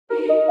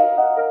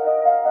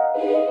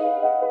Hello,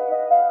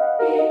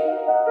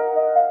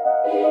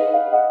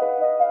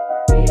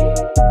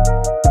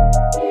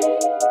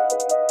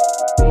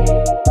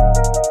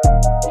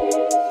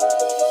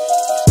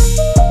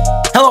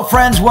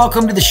 friends.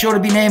 Welcome to the Show to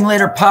Be Named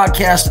Later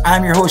podcast.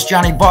 I'm your host,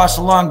 Jonny Voss,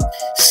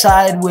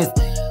 alongside with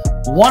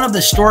one of the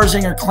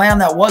Stoerzinger clan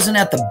that wasn't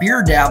at the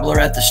Beer Dabbler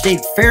at the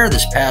State Fair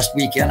this past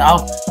weekend.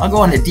 I'll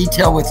go into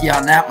detail with you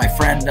on that, my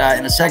friend,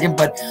 in a second.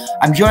 But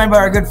I'm joined by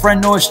our good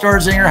friend, Noah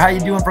Stoerzinger. How you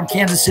doing from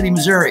Kansas City,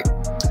 Missouri?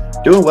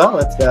 Doing well.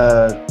 It's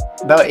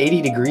about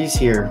 80 degrees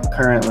here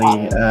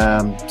currently.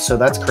 So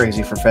that's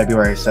crazy for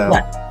February. So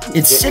yeah,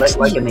 it's 60,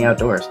 like in the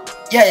outdoors.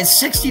 Yeah, it's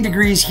 60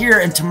 degrees here,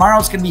 and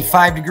tomorrow's going to be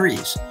 5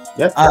 degrees.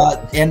 Yep.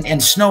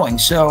 And snowing.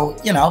 So,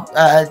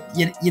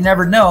 you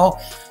never know.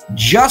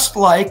 Just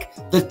like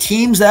the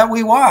teams that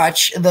we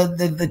watch,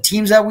 the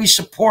teams that we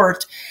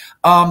support,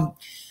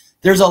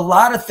 there's a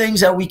lot of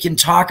things that we can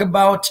talk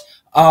about.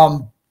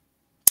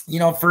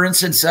 For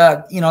instance,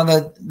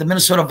 the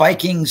Minnesota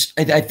Vikings,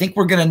 I think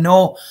we're going to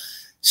know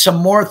some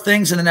more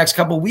things in the next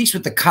couple of weeks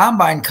with the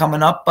combine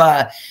coming up.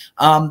 But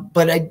I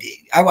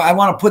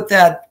want to put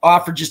that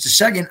off for just a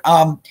second.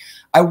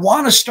 I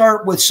want to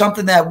start with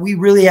something that we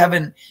really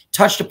haven't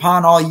touched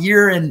upon all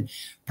year, and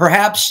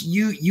perhaps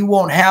you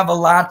won't have a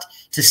lot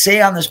to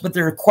say on this, but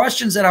there are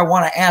questions that I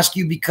want to ask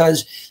you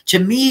because to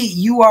me,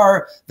 you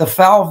are the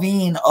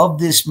Falveen of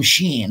this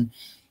machine.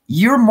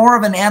 You're more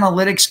of an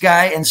analytics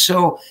guy, and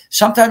so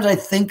sometimes I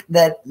think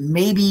that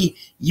maybe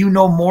you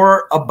know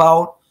more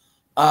about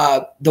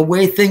the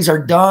way things are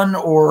done,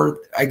 or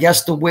I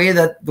guess the way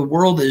that the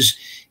world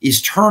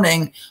is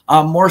turning,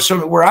 more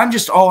so where I'm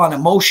just all on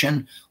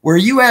emotion, where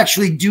you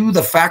actually do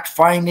the fact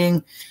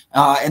finding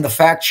and the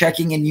fact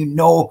checking, and you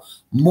know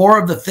more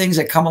of the things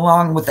that come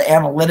along with the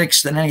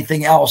analytics than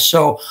anything else.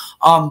 So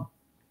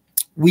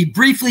we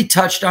briefly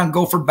touched on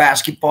Gopher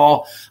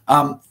basketball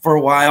for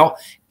a while,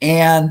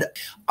 and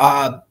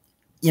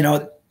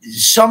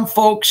some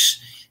folks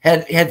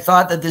had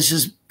thought that this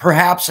is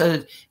perhaps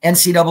an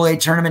NCAA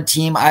tournament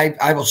team.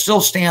 I will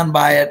still stand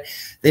by it.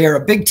 They are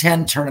a Big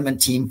Ten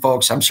tournament team,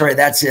 folks. I'm sorry,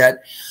 that's it.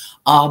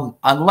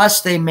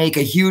 Unless they make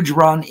a huge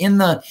run in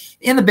the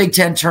Big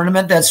Ten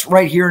tournament, that's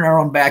right here in our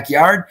own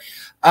backyard.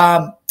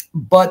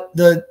 But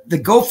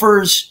the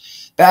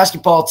Gophers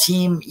basketball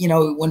team,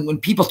 when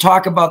people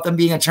talk about them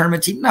being a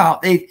tournament team, no,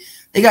 they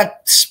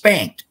got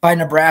spanked by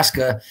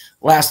Nebraska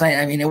last night.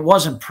 I mean, it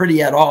wasn't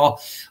pretty at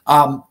all.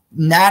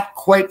 Not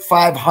quite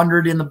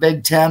 500 in the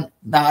Big Ten.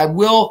 Now, I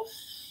will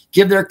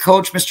give their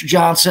coach, Mr.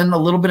 Johnson, a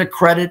little bit of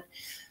credit.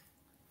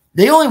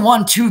 They only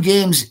won 2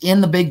 games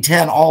in the Big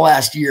Ten all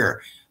last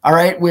year, all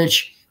right,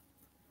 which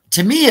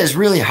to me is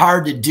really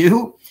hard to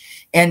do.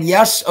 And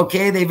yes,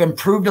 okay, they've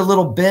improved a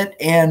little bit.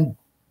 And,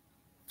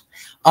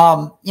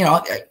 I've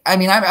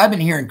been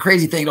hearing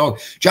crazy things. Oh,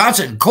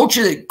 Johnson, coach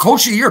of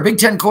the year, Big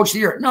Ten coach of the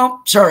year. No,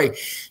 sorry.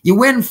 You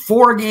win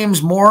 4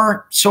 games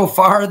more so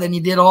far than you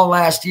did all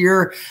last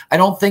year. I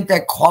don't think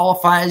that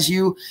qualifies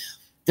you.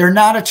 They're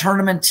not a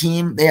tournament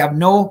team. They have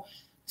no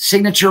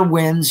signature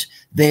wins.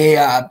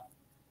 Their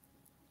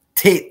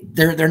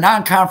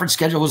non-conference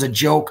schedule was a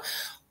joke.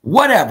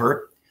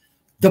 Whatever.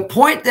 The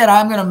point that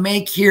I'm going to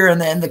make here,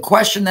 and the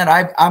question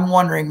that I'm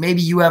wondering,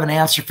 maybe you have an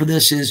answer for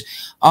this, is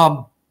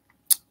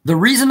the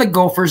reason the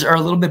Gophers are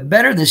a little bit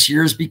better this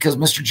year is because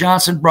Mr.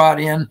 Johnson brought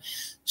in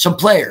some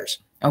players,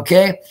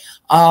 okay?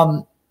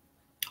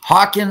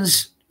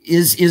 Hawkins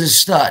is a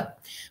stud,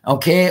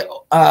 okay?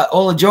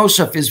 Ola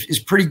Joseph is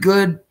pretty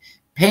good.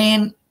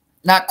 Payne,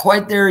 not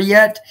quite there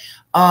yet.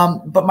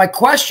 But my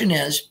question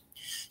is,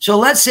 so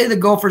let's say the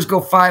Gophers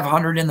go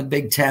 500 in the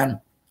Big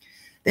Ten.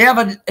 They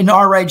have an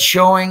all right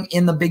showing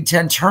in the Big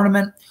Ten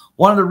tournament.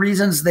 One of the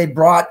reasons I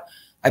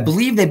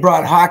believe they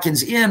brought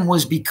Hawkins in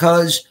was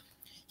because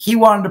he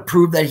wanted to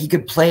prove that he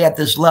could play at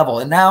this level.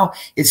 And now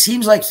it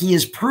seems like he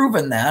has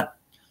proven that.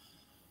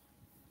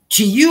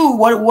 To you,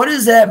 what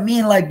does that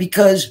mean? Like,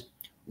 because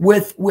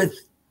with the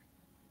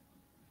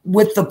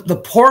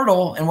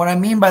portal, and what I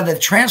mean by the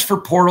transfer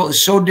portal is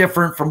so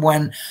different from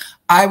when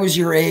I was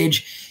your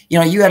age.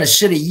 You had to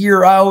sit a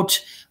year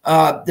out.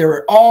 There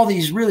were all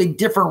these really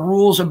different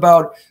rules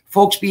about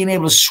folks being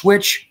able to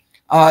switch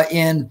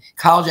in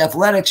college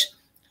athletics.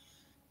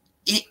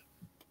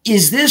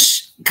 Is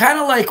this kind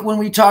of like when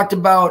we talked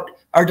about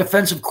our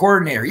defensive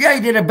coordinator? Yeah, he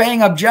did a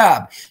bang-up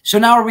job. So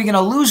now are we going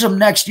to lose him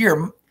next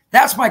year?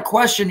 That's my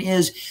question,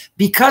 is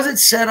because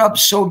it's set up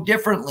so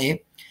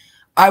differently,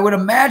 I would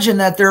imagine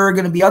that there are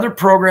going to be other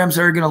programs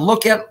that are going to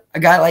look at a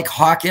guy like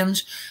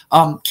Hawkins.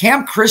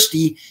 Cam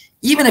Christie,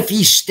 even if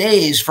he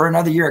stays for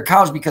another year at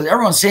college, because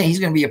everyone's saying he's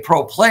going to be a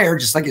pro player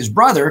just like his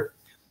brother,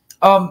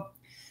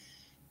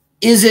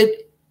 is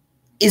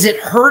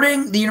it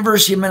hurting the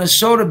University of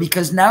Minnesota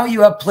because now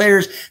you have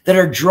players that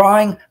are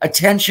drawing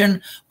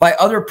attention by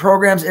other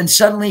programs and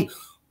suddenly,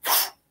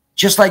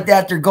 just like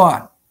that, they're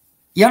gone?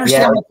 You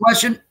understand my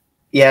question?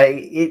 Yeah,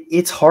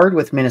 it's hard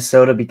with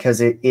Minnesota because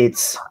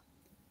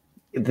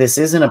this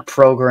isn't a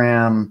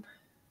program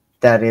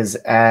that is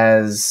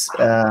as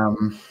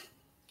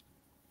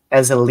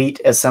as elite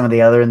as some of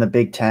the other in the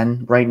Big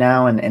Ten right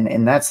now,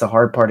 and that's the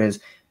hard part is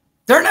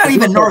they're not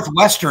even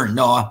Northwestern,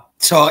 Noah.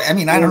 So I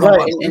mean, I don't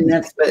know. And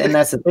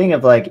that's the thing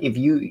of like if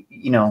you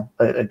know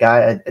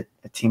a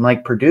team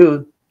like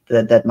Purdue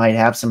that might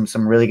have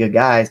some really good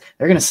guys,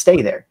 they're going to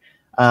stay there.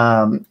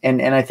 And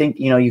I think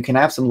you can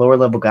have some lower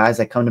level guys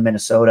that come to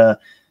Minnesota,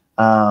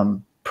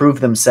 prove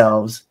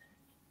themselves.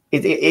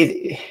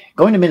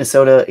 Going to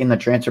Minnesota in the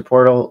transfer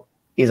portal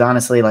is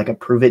honestly like a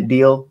prove it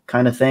deal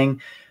kind of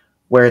thing,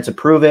 where it's a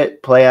prove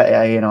it play.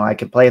 I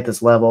can play at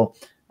this level,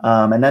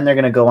 and then they're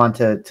going to go on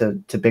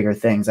to bigger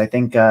things. I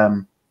think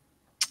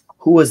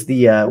who was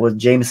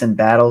Jamison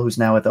Battle, who's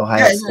now with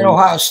Ohio State. Yeah,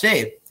 Ohio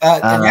State.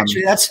 And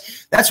actually,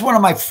 that's one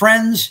of my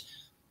friend's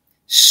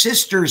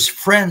sister's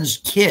friend's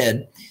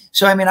kid.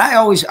 So I mean, I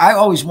always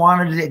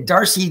wanted it.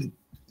 Darcy,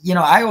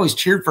 I always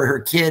cheered for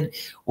her kid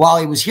while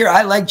he was here.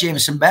 I like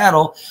Jamison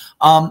Battle,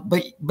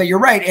 but you're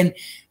right, and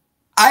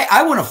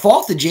I wouldn't have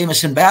faulted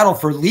Jamison Battle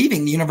for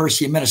leaving the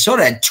University of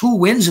Minnesota. Had 2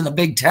 wins in the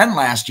Big Ten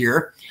last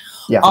year.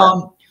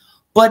 Yeah.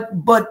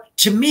 But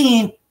to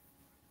me,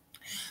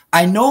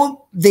 I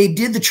know they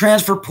did the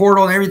transfer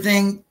portal and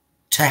everything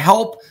to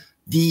help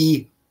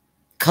the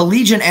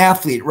collegiate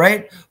athlete,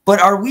 right?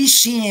 But are we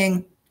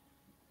seeing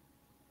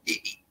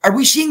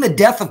the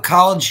death of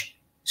college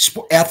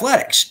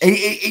athletics?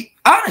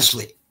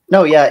 Honestly.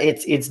 No, yeah,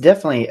 it's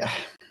definitely,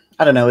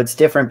 I don't know, it's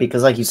different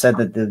because like you said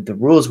that the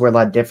rules were a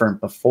lot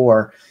different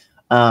before.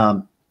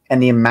 And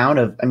the amount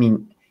of, I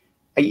mean,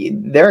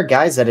 there are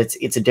guys that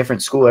it's a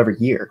different school every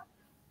year.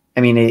 I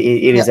mean,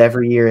 it is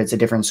every year it's a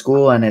different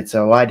school, and it's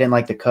I didn't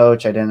like the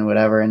coach, I didn't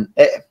whatever, and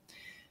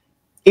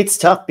it's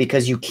tough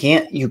because you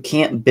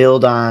can't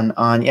build on.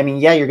 I mean,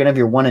 yeah, you're gonna have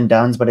your one and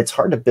dones, but it's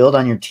hard to build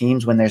on your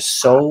teams when there's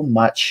so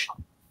much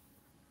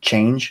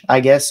change. I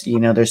guess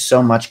there's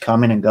so much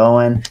coming and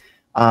going.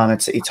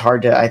 It's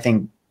hard to, I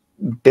think,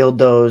 build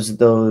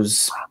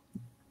that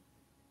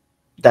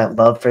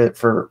love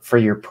for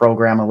your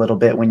program a little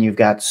bit when you've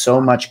got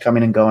so much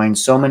coming and going,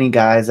 so many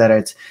guys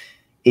that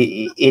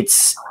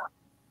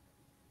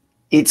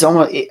it's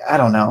almost, I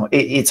don't know.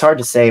 It's hard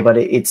to say, but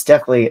it's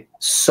definitely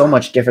so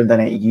much different than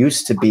it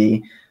used to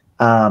be.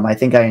 I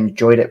think I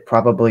enjoyed it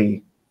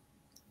probably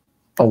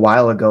a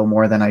while ago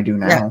more than I do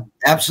now. Yeah,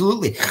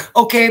 absolutely.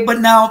 Okay, but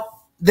now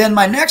then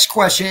my next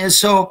question is,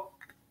 so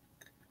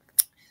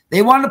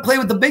they wanted to play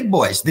with the big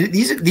boys.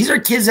 These are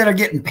kids that are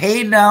getting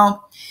paid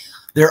now.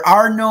 There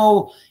are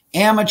no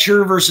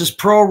amateur versus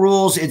pro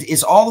rules.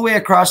 It's all the way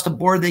across the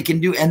board they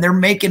can do, and they're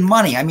making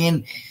money. I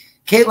mean,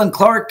 Caitlin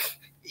Clark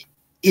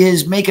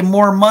is making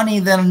more money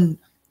than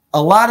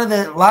a lot of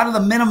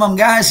the minimum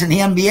guys in the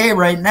NBA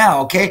right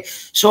now. Okay.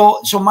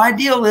 So my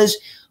deal is,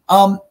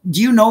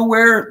 do you know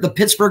where the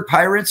Pittsburgh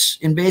Pirates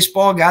in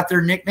baseball got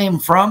their nickname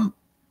from?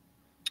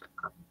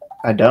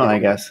 I don't, I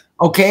guess.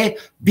 Okay.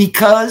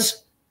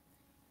 Because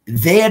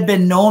they had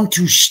been known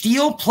to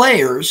steal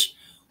players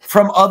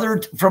from other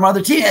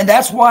teams. And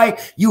that's why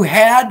you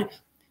had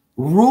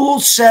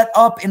rules set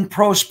up in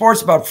pro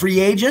sports about free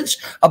agents,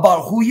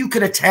 about who you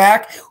could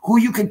attack, who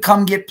you could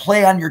come get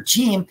play on your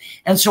team.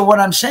 And so what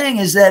I'm saying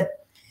is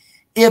that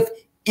if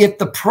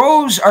the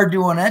pros are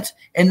doing it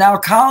and now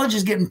college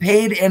is getting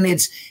paid, and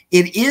it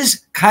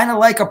is kind of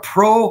like a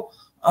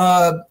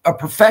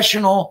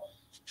professional,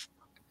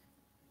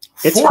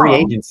 it's forum. Free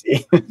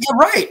agency. Yeah,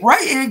 right.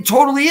 It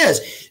totally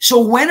is.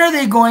 So when are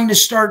they going to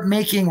start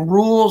making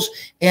rules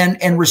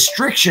and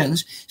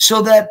restrictions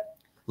so that,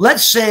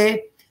 let's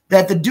say,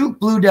 that the Duke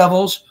Blue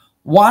Devils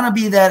want to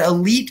be that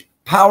elite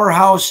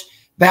powerhouse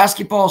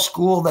basketball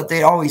school that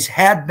they always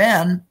had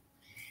been,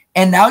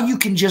 and now you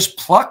can just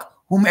pluck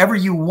whomever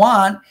you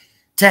want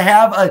to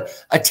have a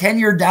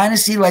 10-year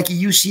dynasty like a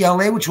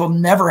UCLA, which will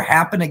never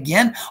happen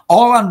again,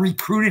 all on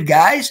recruited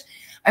guys?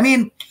 I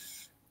mean,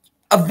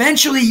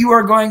 eventually you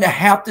are going to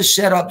have to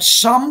set up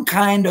some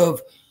kind of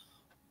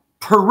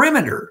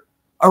perimeter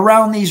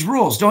around these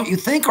rules, don't you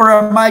think? Or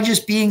am I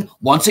just being,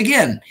 once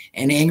again,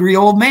 an angry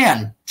old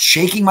man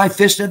shaking my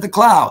fist at the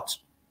clouds?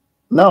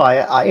 No,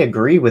 I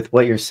agree with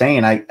what you're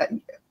saying. I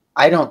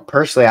don't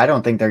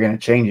think they're going to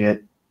change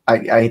it.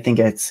 I think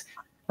it's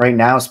right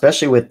now,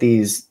 especially with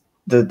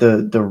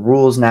the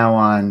rules now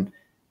on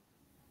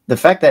the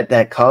fact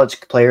that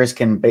college players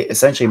can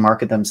essentially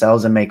market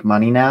themselves and make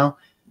money now.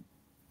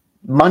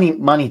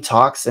 Money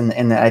talks,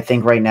 and I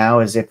think right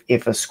now is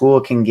if a school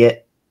can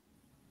get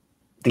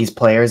these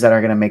players that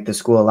are going to make the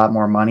school a lot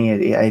more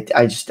money,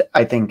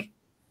 I think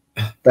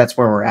that's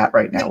where we're at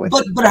right now with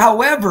it. But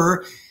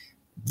however,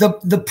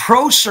 the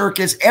pro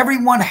circuits,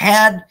 everyone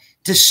had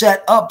to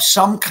set up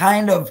some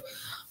kind of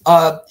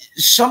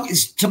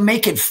to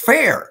make it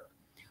fair.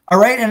 All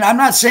right. And I'm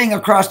not saying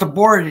across the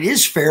board it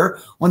is fair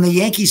when the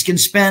Yankees can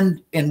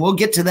spend, and we'll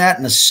get to that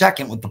in a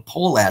second with the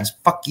Pohlads.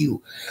 Fuck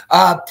you.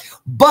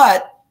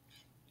 But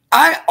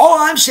all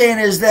I'm saying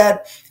is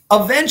that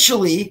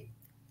eventually,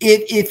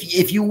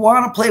 if you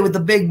want to play with the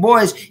big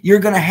boys, you're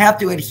going to have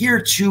to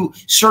adhere to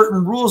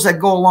certain rules that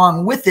go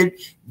along with it,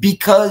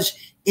 because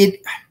it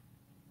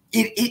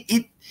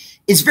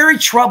it's very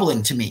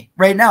troubling to me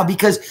right now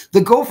because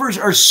the Gophers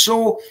are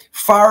so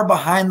far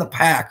behind the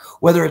pack,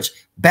 whether it's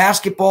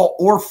basketball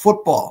or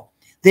football.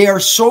 They are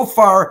so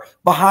far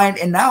behind.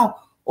 And now,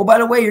 oh, by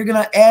the way, you're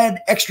going to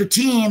add extra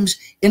teams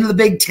into the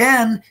Big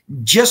Ten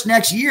just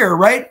next year,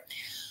 right?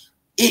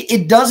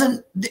 It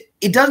doesn't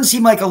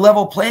seem like a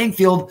level playing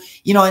field,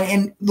 you know.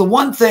 And the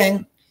one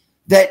thing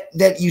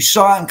that you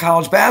saw in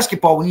college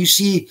basketball, when you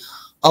see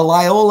a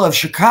Loyola of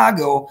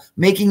Chicago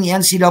making the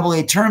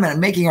NCAA tournament and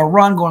making a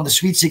run, going to the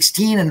Sweet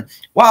 16, and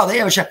wow, they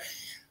have a shot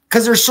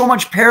because there's so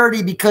much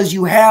parity because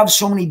you have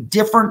so many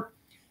different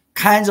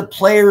kinds of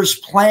players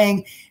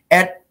playing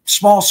at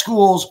small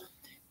schools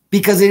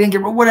because they didn't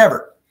get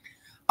whatever.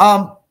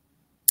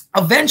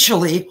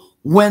 Eventually,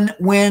 when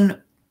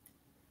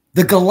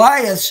the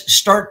Goliaths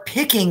start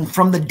picking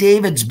from the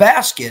David's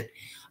basket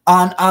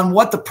on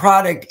what the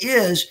product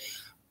is,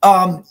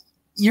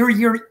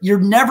 you're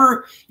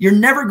never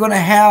going to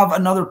have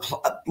another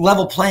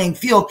level playing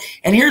field.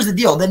 And here's the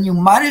deal: then you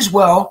might as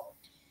well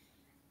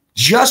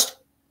just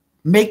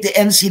make the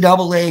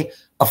NCAA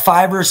a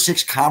 5 or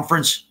 6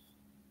 conference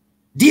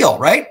deal,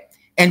 right?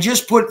 And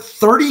just put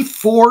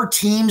 34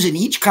 teams in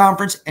each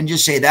conference and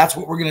just say that's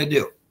what we're going to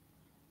do.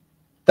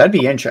 That'd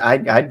be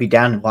interesting. I'd be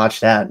down to watch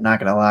that. Not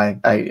gonna lie.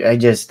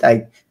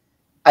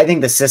 I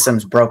think the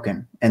system's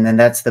broken, and then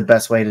that's the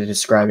best way to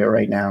describe it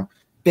right now.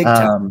 Big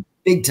time.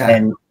 Big time.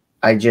 And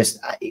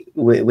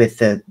with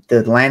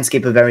the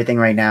landscape of everything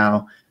right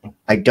now,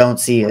 I don't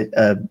see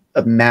a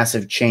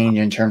massive change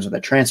in terms of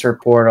the transfer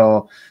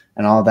portal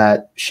and all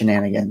that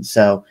shenanigans.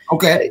 So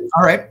okay,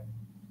 all right.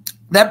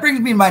 That brings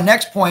me to my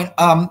next point.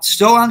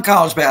 Still on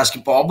college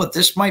basketball, but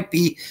this might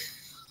be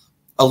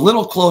a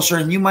little closer,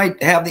 and you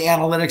might have the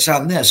analytics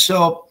on this.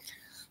 So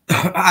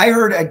I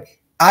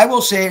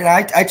will say, and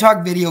I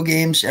talk video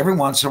games every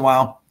once in a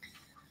while.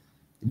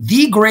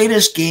 The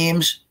greatest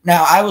games,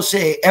 now I will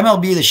say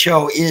MLB The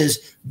Show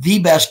is the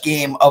best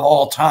game of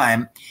all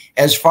time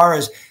as far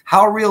as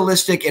how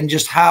realistic and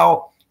just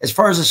how, as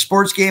far as a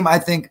sports game, I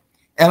think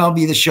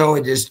MLB The Show,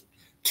 it just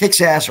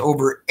kicks ass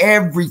over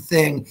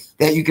everything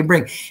that you can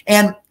bring.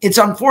 And it's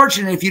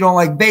unfortunate if you don't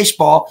like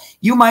baseball,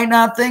 you might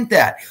not think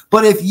that.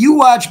 But if you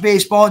watch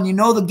baseball and you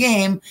know the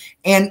game,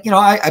 and, you know,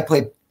 I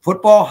play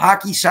football,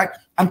 hockey, soccer,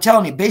 I'm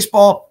telling you,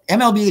 baseball,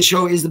 MLB The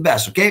Show is the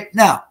best, okay?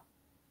 Now,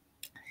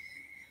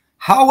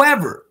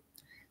 however,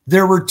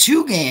 there were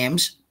 2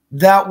 games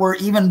that were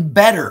even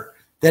better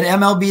than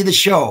MLB The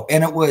Show,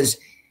 and it was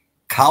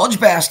college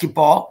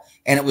basketball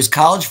and it was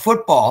college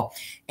football.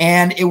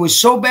 And it was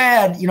so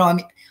bad, you know, I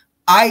mean,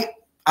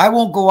 I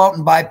won't go out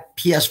and buy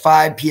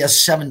PS5,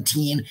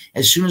 PS17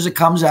 as soon as it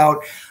comes out.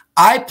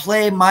 I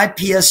play my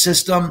PS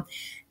system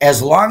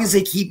as long as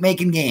they keep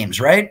making games,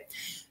 right?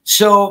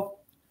 So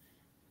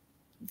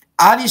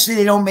obviously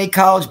they don't make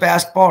college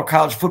basketball or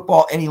college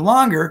football any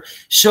longer.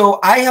 So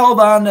I held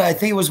on to, I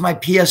think it was my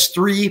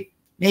PS3,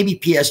 maybe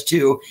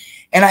PS2.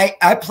 And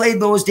I played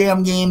those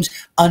damn games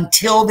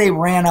until they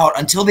ran out,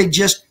 until they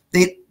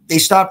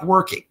stopped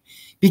working,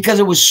 because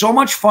it was so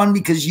much fun,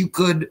 because you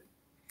could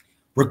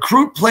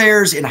recruit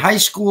players in high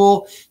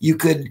school. You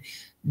could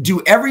do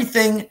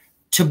everything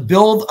to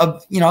build a,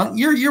 you know,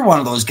 you're one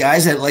of those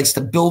guys that likes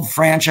to build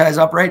franchise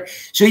up, right?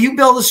 So you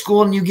build a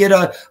school and you get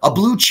a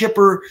blue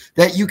chipper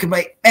that you can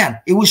make. Man,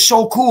 it was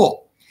so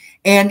cool.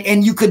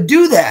 And you could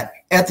do that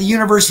at the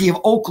University of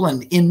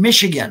Oakland in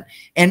Michigan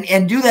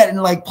and do that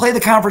and like play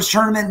the conference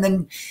tournament and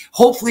then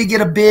hopefully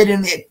get a bid.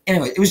 And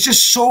anyway, it was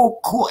just so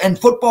cool. And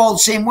football the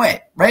same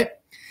way, right?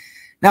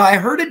 Now I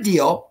heard a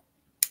deal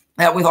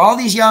that with all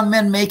these young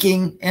men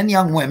making, and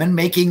young women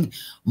making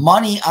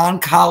money on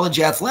college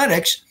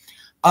athletics,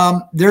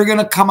 they're going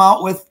to come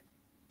out with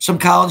some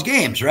college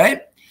games,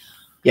 right?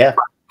 Yeah.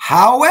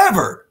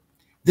 However,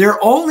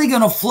 they're only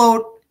going to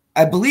float,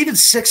 I believe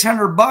it's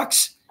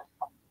 $600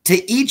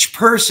 to each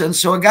person.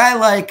 So a guy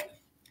like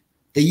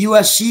the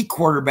USC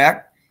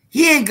quarterback,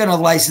 he ain't going to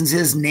license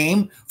his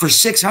name for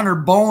 600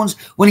 bones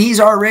when he's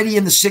already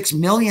in the $6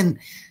 million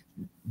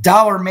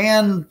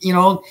man, you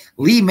know,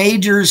 Lee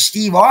Majors,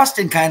 Steve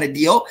Austin kind of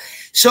deal.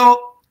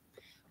 So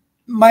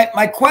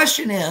my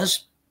question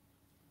is,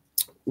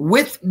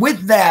 with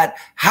that,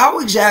 how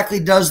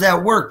exactly does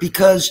that work?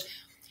 Because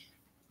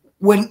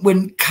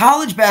when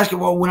college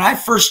basketball, when I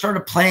first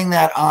started playing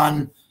that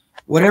on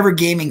whatever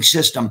gaming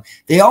system,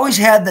 they always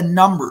had the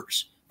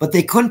numbers, but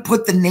they couldn't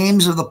put the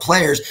names of the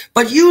players.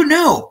 But you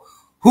knew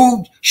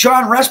who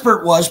Sean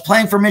Respert was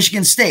playing for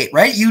Michigan State,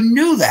 right? You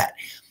knew that.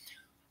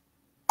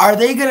 Are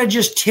they going to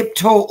just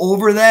tiptoe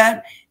over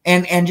that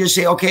and just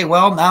say, okay,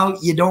 well, now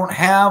you don't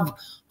have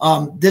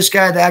this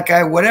guy, that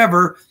guy,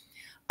 whatever.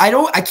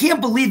 I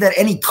can't believe that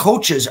any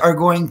coaches are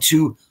going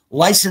to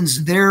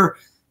license their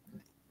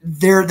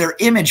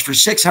image for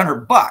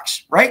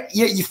 $600, right?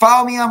 You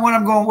follow me on where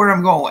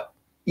I'm going with?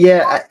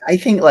 Yeah, I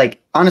think,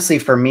 like, honestly,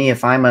 for me,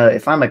 if I'm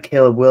a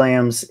Caleb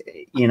Williams,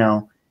 you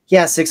know,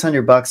 yeah,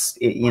 $600,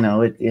 you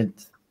know,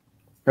 it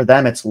for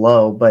them it's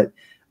low, but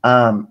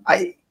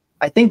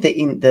I think that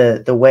in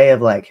the way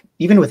of, like,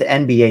 even with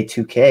NBA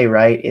 2K,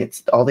 right?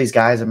 It's all these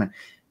guys. I mean,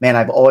 man,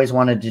 I've always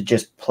wanted to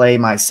just play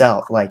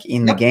myself, like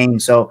in the game.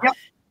 So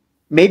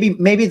maybe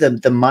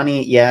the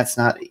money, yeah, it's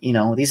not, you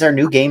know, these are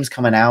new games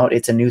coming out.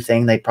 It's a new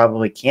thing. They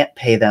probably can't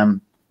pay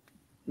them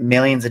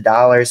millions of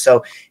dollars.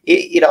 So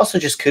it also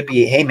just could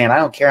be, hey man, I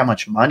don't care how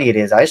much money it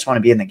is. I just want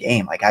to be in the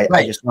game. Like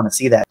I just want to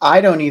see that.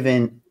 I don't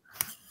even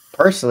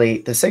personally,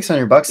 the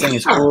 $600 thing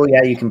is cool.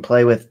 Yeah, you can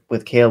play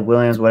with Caleb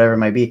Williams, whatever it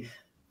might be.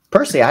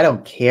 Personally, I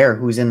don't care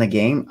who's in the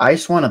game. I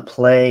just want to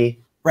play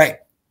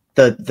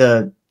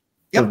the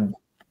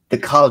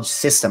college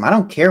system. I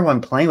don't care who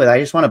I'm playing with. I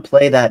just want to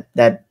play that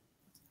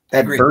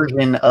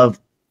version of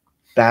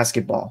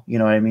basketball. You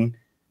know what I mean?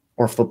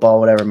 Or football,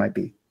 whatever it might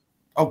be.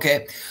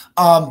 Okay.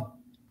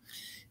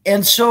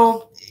 And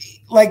so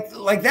like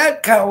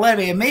that kind of led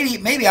me, and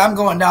maybe I'm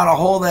going down a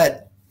hole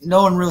that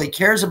no one really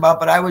cares about,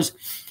 but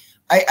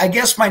I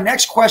guess my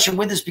next question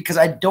with this, because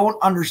I don't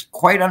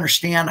quite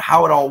understand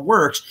how it all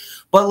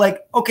works, but like,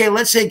 okay,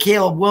 let's say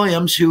Caleb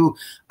Williams, who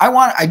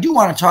I do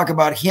want to talk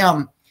about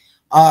him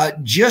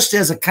just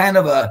as a kind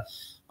of a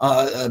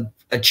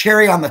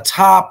cherry on the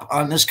top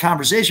on this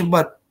conversation.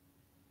 But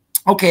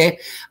okay,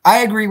 I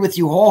agree with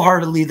you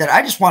wholeheartedly that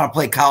I just want to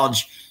play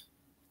college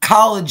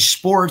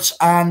sports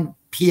on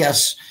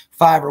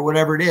PS5 or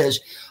whatever it is.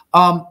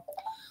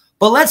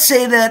 But let's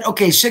say that,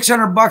 okay,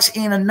 $600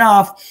 ain't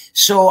enough,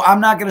 so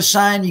I'm not going to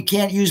sign. You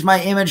can't use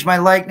my image, my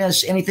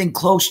likeness, anything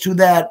close to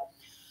that.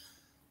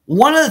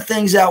 One of the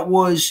things that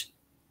was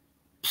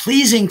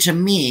pleasing to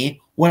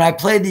me when I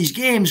played these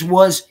games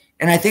was,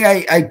 and I think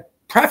I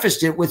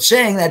prefaced it with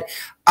saying that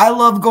I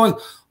love going,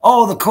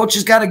 oh, the coach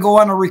has got to go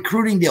on a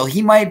recruiting deal.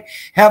 He might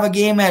have a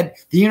game at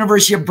the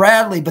University of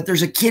Bradley, but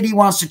there's a kid he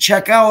wants to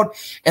check out,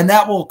 and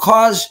that will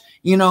cause,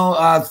 you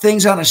know,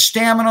 things on a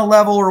stamina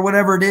level or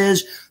whatever it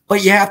is.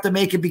 But you have to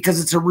make it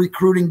because it's a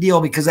recruiting deal,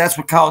 because that's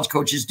what college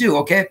coaches do,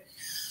 okay?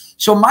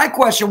 So my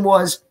question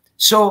was,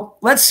 so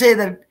let's say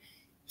that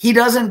he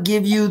doesn't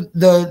give you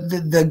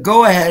the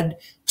go-ahead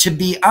to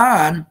be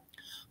on,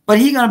 but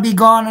he's going to be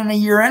gone in a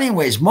year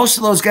anyways. Most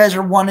of those guys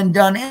are one and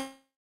done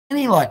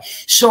anyway.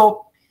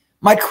 So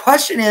my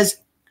question is,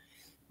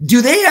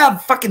 do they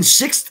have fucking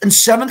 6th and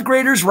 7th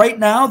graders right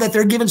now that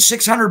they're giving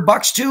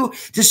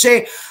 $600 to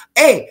say,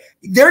 hey,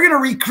 they're going to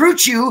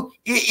recruit you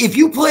if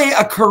you play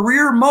a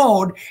career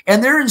mode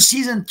and they're in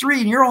season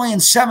 3 and you're only in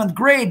 7th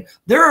grade,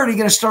 they're already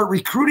going to start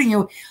recruiting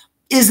you.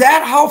 Is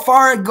that how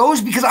far it goes?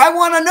 Because I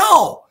want to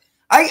know.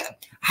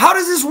 How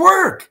does this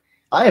work?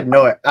 I have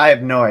no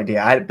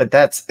idea. But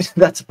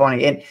that's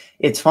funny. And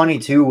it's funny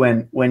too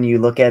when you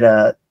look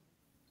at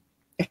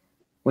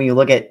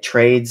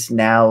trades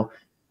now,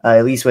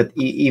 at least with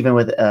even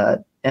with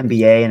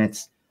NBA, and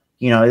it's,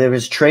 you know, it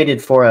was traded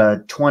for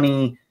a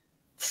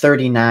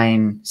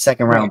 2039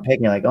 second round pick.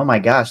 And you're like, oh my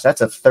gosh,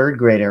 that's a 3rd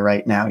grader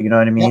right now. You know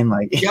what I mean?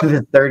 Like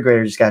the 3rd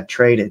grader just got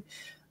traded.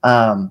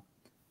 But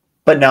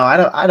no,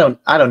 I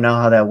don't know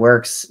how that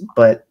works.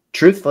 But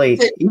truthfully,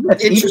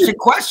 interesting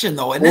question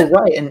though, isn't it?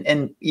 Right.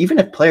 And even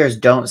if players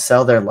don't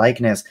sell their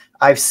likeness,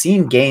 I've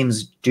seen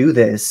games do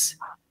this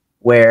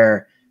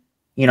where,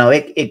 you know,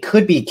 it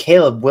could be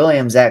Caleb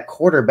Williams at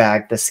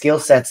quarterback. The skill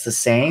set's the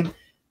same,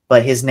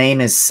 but his name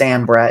is not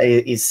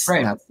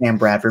Sam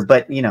Bradford,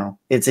 but you know,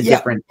 it's a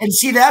different. And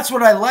see, that's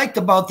what I liked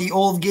about the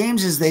old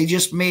games is they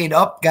just made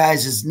up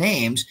guys'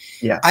 names.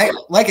 Yeah.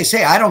 Like I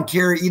say, I don't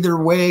care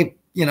either way,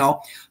 you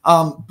know.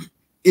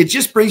 It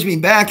just brings me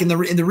back. And the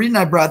reason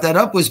I brought that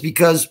up was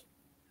because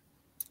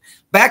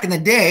back in the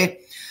day,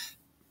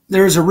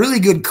 there was a really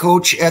good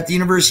coach at the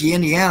University of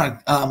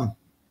Indiana.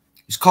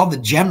 It's called the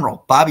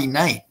General, Bobby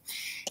Knight.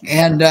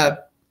 And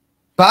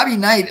Bobby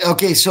Knight,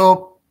 okay,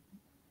 so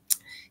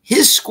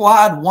his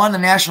squad won the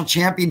national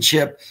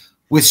championship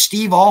with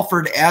Steve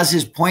Alford as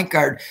his point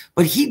guard,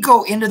 but he'd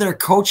go into their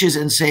coaches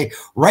and say,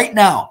 right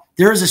now,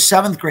 there is a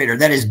 7th grader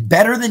that is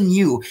better than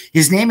you.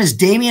 His name is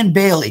Damian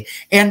Bailey.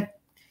 And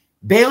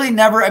Bailey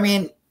never, I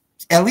mean,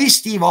 at least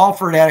Steve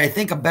Alford had, I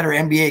think, a better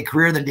NBA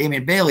career than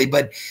Damian Bailey,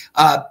 but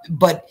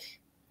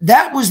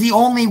that was the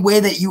only way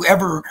that you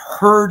ever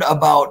heard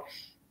about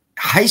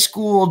high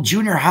school,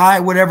 junior high,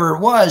 whatever it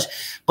was.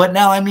 But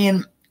now, I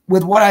mean,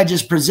 with what I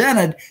just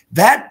presented,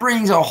 that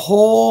brings a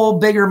whole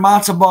bigger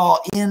matzo ball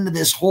into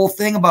this whole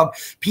thing about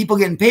people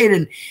getting paid.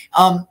 And,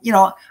 you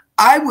know,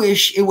 I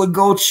wish it would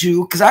go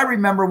to, because I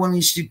remember when we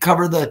used to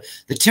cover the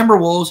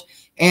Timberwolves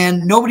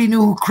and nobody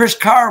knew who Chris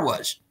Carr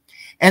was.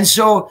 And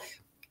so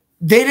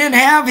they didn't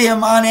have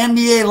him on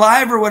NBA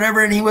Live or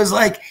whatever. And he was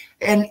like,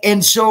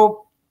 and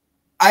so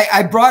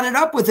I brought it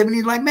up with him and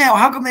he's like, man,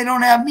 how come they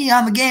don't have me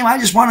on the game? I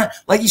just want to,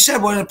 like you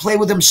said, want to play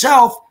with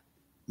himself.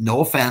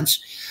 No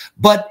offense,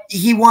 but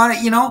he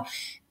wanted, you know,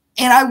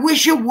 and I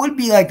wish it would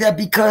be like that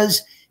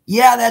because,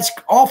 yeah, that's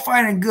all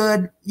fine and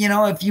good. You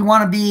know, if you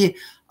want to be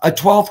a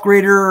 12th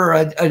grader or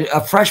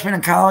a freshman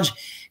in college,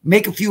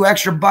 make a few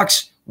extra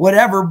bucks,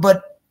 whatever.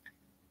 But,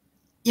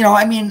 you know,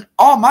 I mean,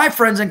 all my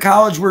friends in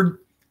college were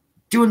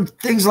doing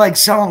things like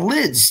selling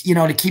lids, you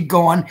know, to keep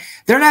going.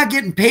 They're not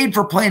getting paid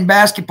for playing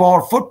basketball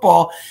or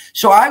football.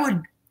 So I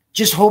would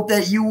just hope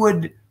that you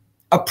would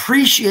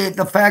appreciate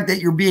the fact that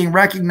you're being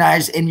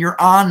recognized and you're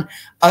on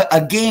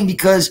a game,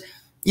 because,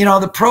 you know,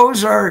 the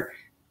pros are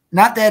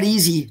not that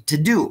easy to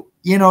do.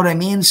 You know what I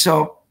mean?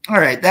 So, all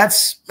right,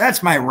 that's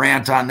my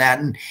rant on that.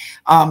 And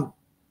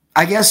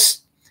I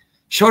guess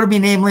show to be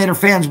named later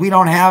fans, we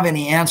don't have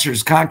any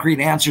answers, concrete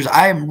answers.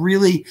 I am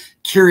really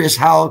curious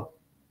how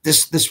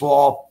this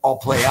will all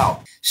play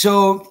out.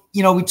 So,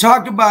 you know, we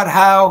talked about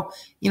how,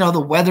 you know, the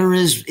weather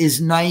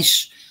is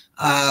nice.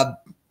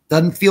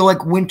 Doesn't feel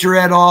like winter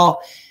at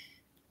all.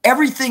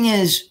 Everything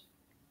is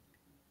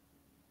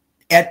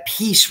at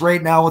peace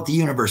right now with the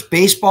universe.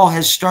 Baseball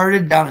has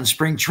started down in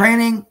spring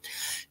training.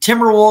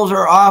 Timberwolves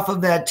are off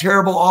of that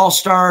terrible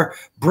all-star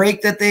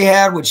break that they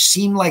had, which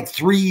seemed like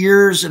 3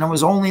 years, and it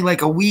was only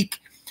like a week.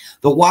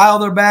 The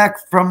Wild are back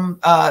from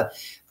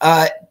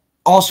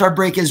all-star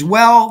break as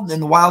well.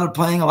 And the Wild are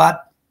playing a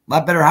lot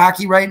better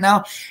hockey right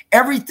now.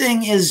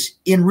 Everything is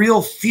in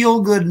real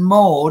feel-good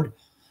mode.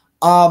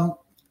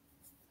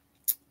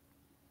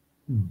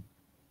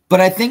 But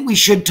I think we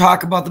should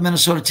talk about the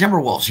Minnesota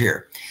Timberwolves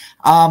here,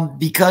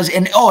 because,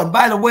 and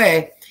by the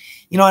way,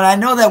 you know, and I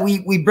know that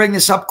we bring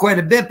this up quite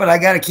a bit, but I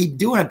got to keep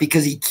doing it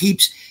because he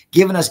keeps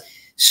giving us.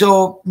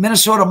 So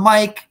Minnesota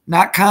Mike,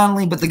 not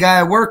Conley, but the guy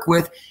I work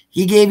with,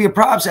 he gave you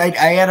props. I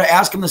had to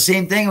ask him the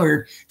same thing. We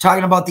were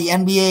talking about the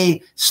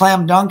NBA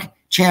Slam Dunk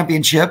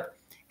Championship,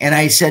 and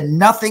I said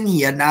nothing. He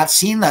had not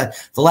seen the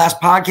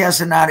last podcast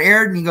had not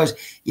aired, and he goes,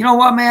 you know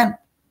what, man?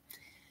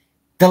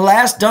 The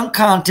last dunk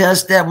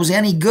contest that was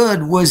any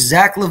good was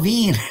Zach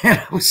LaVine. And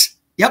it was,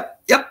 yep.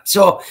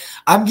 So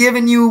I'm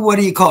giving you, what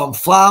do you call them,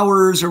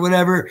 flowers or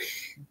whatever.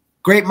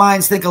 Great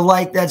minds think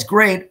alike. That's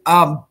great.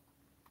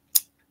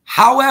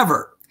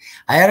 However,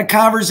 I had a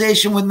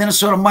conversation with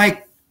Minnesota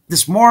Mike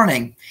this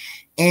morning,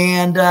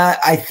 and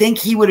I think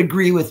he would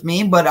agree with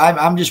me, but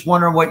I'm just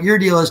wondering what your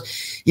deal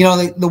is. You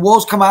know, the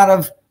Wolves come out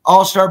of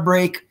All-Star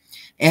break,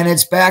 and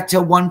it's back to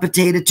one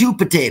potato, two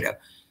potato.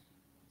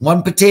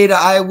 One potato,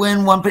 I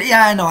win. One potato.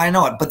 Yeah, I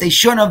know it. But they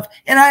shouldn't have.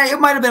 And it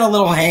might have been a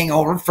little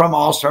hangover from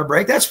All-Star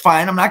break. That's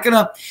fine. I'm not going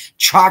to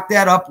chalk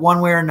that up one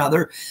way or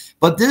another.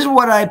 But this is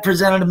what I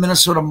presented to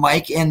Minnesota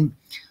Mike. And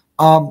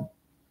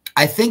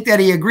I think that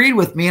he agreed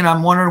with me. And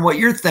I'm wondering what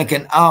you're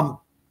thinking. I've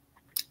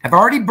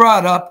already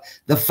brought up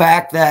the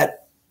fact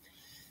that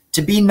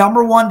to be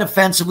number one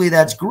defensively,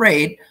 that's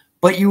great.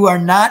 But you are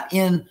not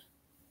in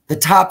the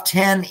top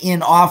 10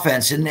 in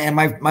offense. And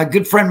my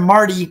good friend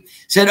Marty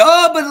said,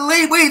 oh, but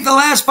wait, the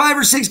last 5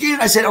 or 6 games.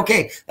 I said,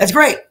 okay, that's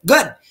great.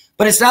 Good.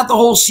 But it's not the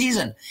whole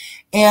season.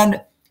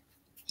 And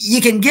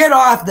you can get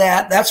off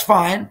that. That's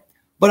fine.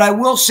 But I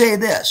will say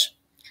this.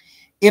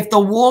 If the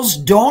Wolves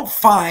don't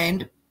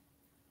find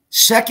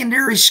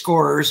secondary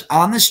scorers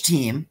on this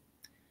team,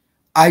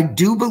 I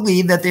do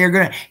believe that they're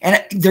going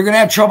to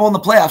have trouble in the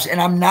playoffs. And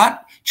I'm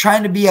not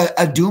trying to be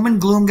a doom and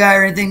gloom guy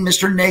or anything,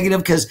 Mr. Negative,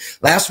 because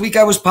last week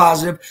I was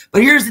positive.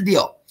 But here's the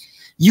deal.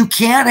 You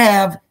can't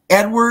have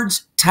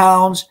Edwards,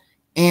 Towns,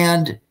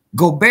 and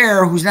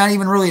Gobert, who's not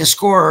even really a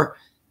scorer,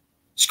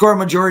 score a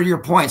majority of your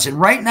points. And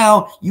right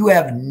now you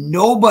have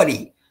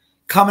nobody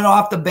coming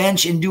off the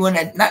bench and doing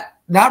it.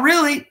 Not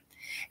really.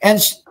 And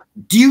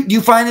do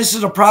you find this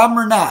is a problem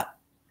or not?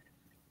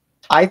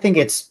 I think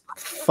it's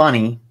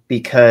funny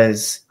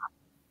because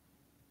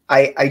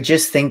I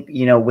just think,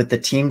 you know, with the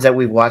teams that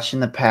we've watched in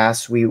the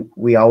past,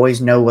 we always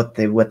know what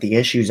the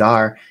issues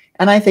are.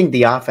 And I think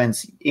the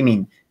offense, I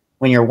mean,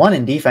 when you're one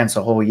in defense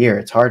a whole year,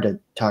 it's hard to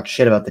talk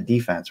shit about the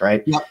defense,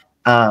 right?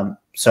 Yep.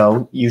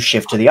 So you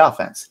shift to the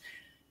offense.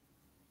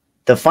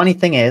 The funny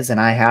thing is, and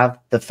I have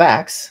the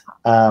facts,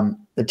 the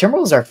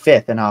Timberwolves are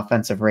 5th in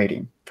offensive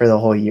rating for the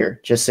whole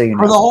year, just so you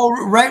know. For the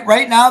whole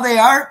right now they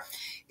are.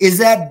 Is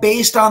that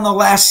based on the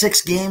last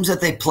 6 games that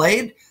they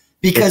played?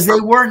 Because they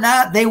were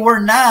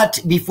not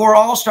before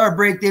All-Star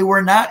break, they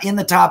were not in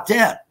the top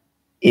 10.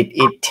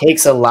 It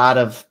takes a lot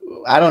of,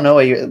 I don't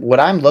know, what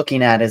I'm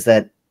looking at is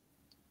that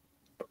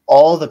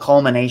all the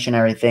culmination,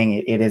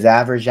 everything, it is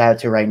averaged out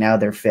to right now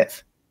they're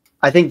 5th.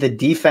 I think the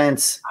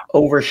defense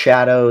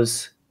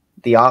overshadows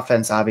the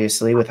offense,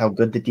 obviously, with how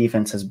good the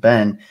defense has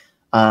been.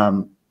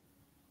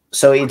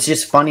 So it's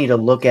just funny to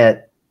look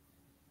at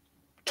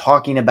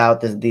talking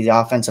about the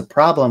offensive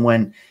problem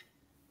when,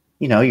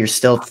 you know, you're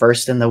still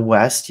 1st in the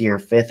West, you're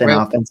 5th in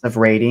offensive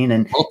rating,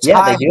 and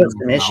yeah, they do have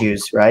some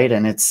issues, right?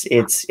 And it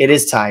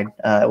is tied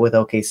with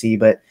OKC,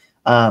 but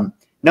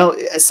no,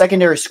 a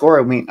secondary scorer.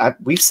 I mean,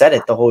 we've said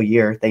it the whole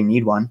year. They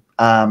need one.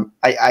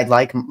 I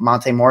like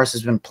Monte Morris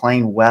has been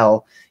playing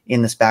well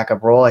in this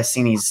backup role. I've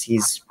seen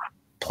he's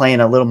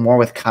playing a little more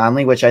with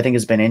Conley, which I think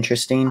has been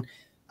interesting.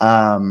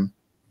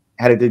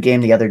 Had a good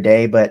game the other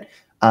day, but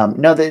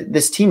no,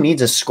 this team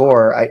needs a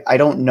scorer. I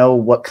don't know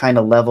what kind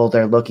of level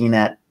they're looking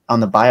at on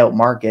the buyout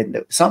market.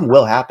 Something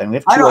will happen. We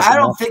have I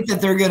don't think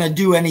that they're going to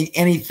do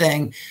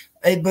anything.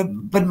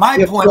 But my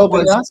point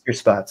was roster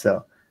spots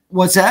though.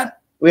 What's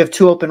that? We have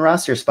 2 open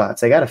roster spots.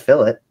 They got to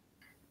fill it.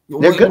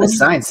 They're going to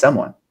sign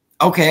someone.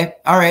 Okay,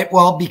 all right.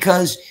 Well,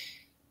 because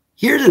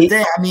here's the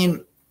thing. I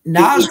mean,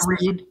 Naz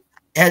Reid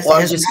has. Well,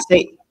 I was just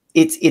say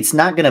it's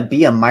not going to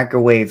be a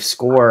microwave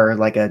scorer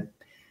like a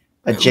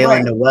a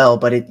Jalen Noel,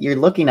 but you're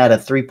looking at a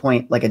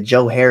 3-point, like a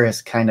Joe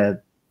Harris kind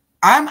of.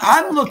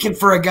 I'm looking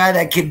for a guy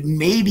that could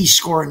maybe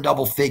score in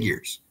double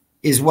figures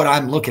is what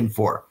I'm looking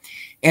for.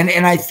 And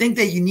I think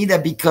that you need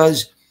that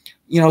because,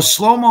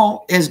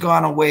 Slow-Mo has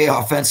gone away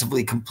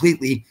offensively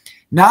completely.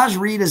 Naz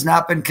Reid has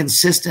not been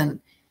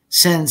consistent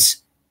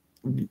since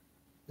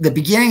the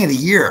beginning of the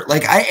year.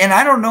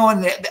 I don't know.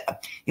 And,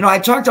 I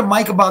talked to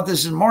Mike about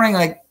this morning.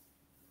 Like,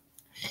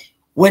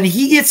 when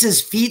he gets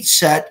his feet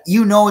set,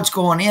 it's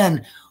going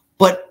in.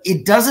 But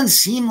it doesn't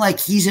seem like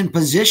he's in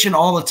position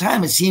all the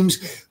time. It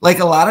seems like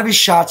a lot of his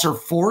shots are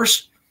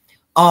forced.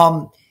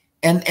 And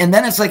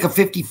then it's like a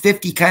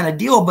 50-50 kind of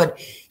deal. But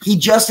he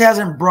just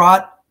hasn't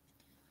brought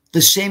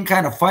the same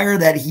kind of fire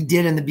that he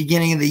did in the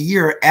beginning of the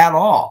year at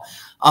all.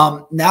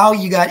 Now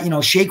you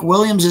got, Shake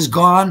Williams is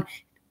gone.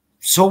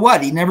 So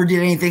what? He never did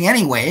anything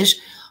anyways.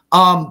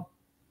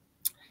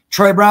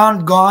 Troy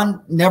Brown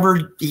gone.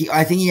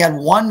 I think he had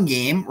one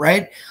game,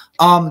 right?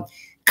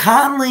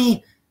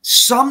 Conley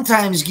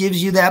sometimes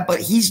gives you that, but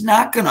he's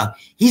not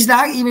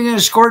even gonna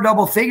score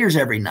double figures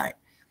every night,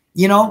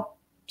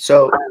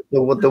 So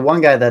the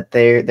one guy that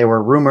there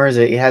were rumors,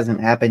 it hasn't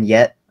happened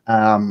yet,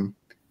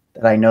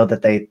 that I know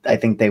that I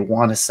think they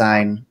want to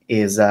sign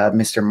is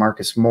Mr.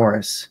 Marcus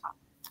Morris.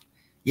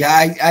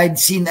 Yeah, I'd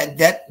seen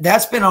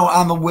that's been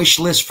on the wish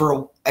list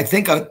for I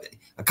think a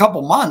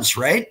couple months,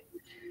 right?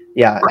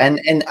 Yeah,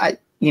 and I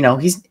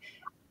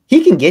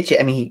he can get you.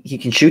 I mean, he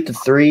can shoot the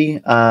three.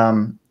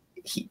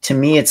 To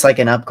me, it's like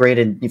an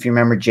upgraded. If you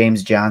remember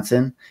James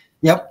Johnson,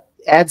 yep,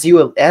 adds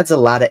a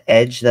lot of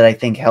edge that I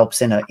think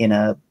helps in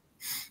a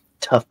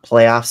tough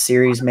playoff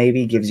series.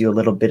 Maybe gives you a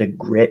little bit of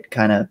grit,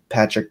 kind of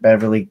Patrick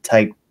Beverley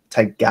type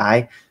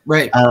guy.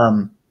 Right.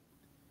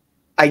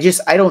 I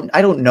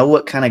don't know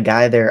what kind of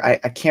guy there. I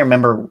can't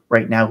remember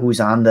right now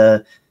who's on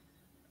the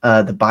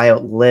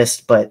buyout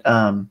list, but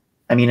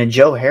I mean, a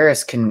Joe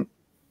Harris can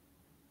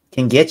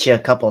get you a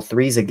couple of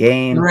threes a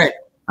game. Right.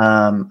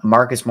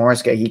 Marcus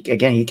Morris, he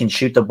can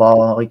shoot the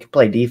ball. He can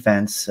play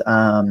defense.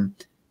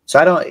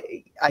 So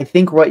I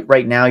think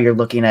right now you're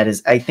looking at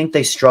is I think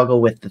they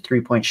struggle with the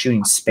 3-point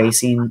shooting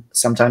spacing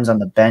sometimes on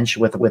the bench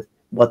with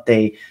what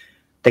the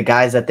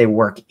guys that they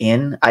work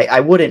in. I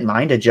wouldn't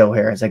mind a Joe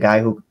Harris, a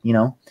guy who,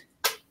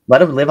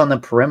 let him live on the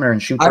perimeter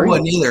and shoot threes. I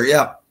wouldn't either.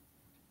 Yeah.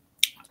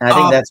 And I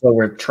think that's what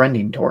we're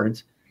trending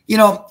towards.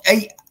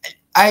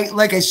 I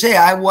like I say,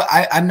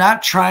 I'm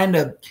not trying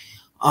to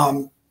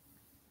be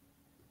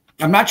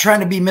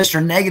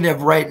Mr.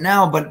 Negative right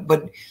now,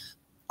 but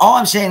all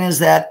I'm saying is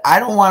that I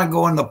don't want to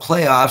go in the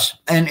playoffs,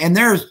 and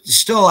there's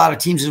still a lot of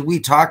teams, as we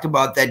talked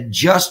about, that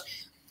just,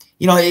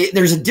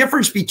 there's a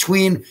difference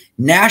between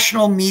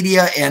national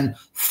media and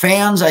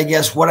fans, I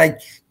guess, what I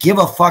give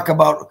a fuck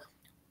about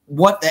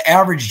what the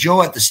average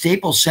Joe at the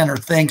Staples Center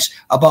thinks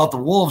about the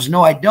Wolves.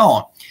 No, I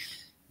don't.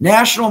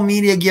 National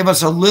media give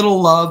us a little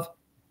love,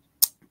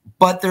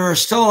 but there are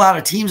still a lot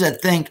of teams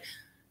that think,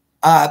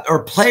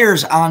 or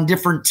players on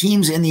different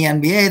teams in the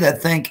NBA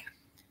that think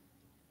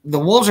the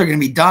Wolves are going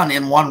to be done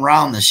in one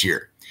round this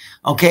year.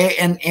 Okay.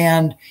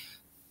 And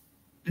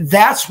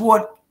that's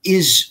what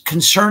is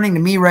concerning to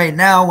me right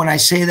now when I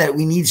say that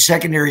we need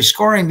secondary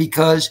scoring,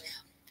 because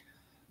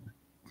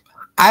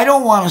I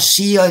don't want to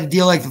see a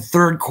deal like the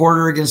third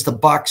quarter against the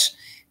Bucks.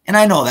 And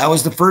I know that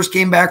was the first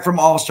game back from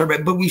All-Star,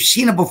 but we've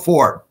seen it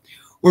before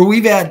where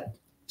we've had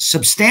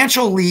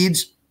substantial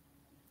leads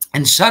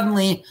and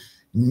suddenly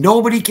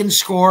nobody can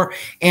score.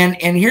 And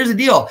here's the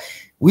deal.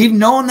 We've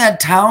known that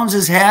Towns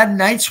has had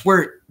nights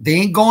where they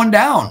ain't going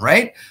down,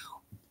 right?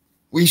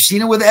 We've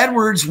seen it with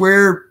Edwards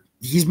where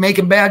he's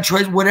making bad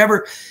choices,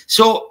 whatever.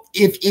 So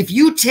if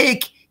you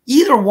take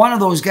either one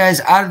of those guys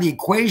out of the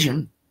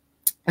equation,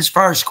 as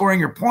far as scoring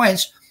your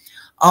points,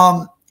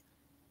 I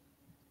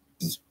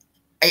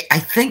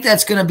think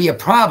that's going to be a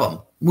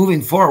problem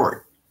moving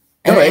forward.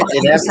 And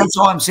that's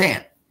all I'm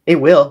saying. It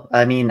will.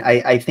 I mean,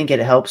 I think it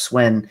helps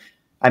when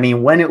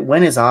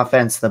his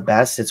offense the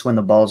best, it's when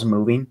the ball's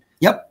moving.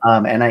 Yep.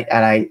 And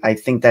I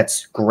think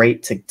that's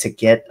great to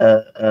get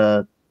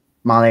a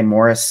Monte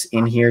Morris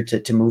in here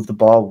to move the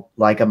ball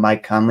like a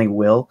Mike Conley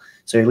will.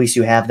 So at least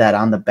you have that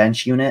on the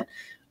bench unit.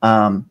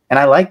 And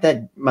I like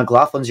that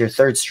McLaughlin's your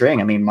third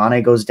string. I mean,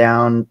 Monte goes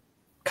down,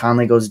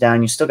 Conley goes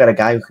down. You still got a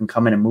guy who can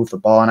come in and move the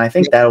ball. And I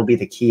think that'll be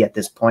the key at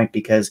this point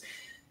because,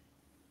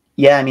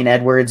 yeah, I mean,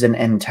 Edwards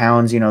and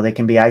Towns, they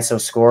can be ISO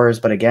scorers.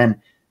 But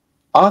again,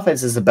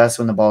 offense is the best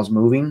when the ball's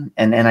moving.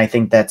 And I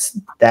think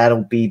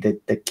that'll be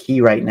the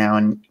key right now.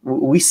 And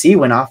we see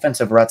when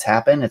offensive ruts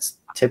happen, it's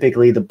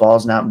typically the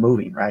ball's not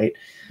moving, right?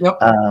 Yep.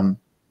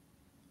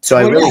 So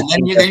I really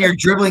then you're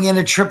dribbling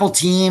into triple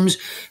teams,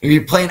 and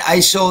you're playing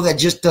ISO that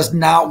just does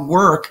not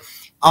work.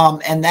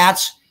 And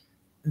that's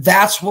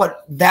what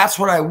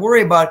I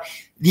worry about.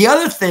 The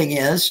other thing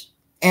is,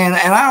 and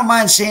I don't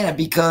mind saying it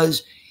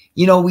because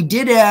we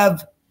did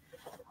have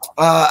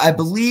I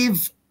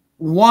believe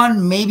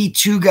one, maybe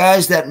two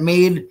guys that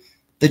made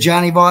the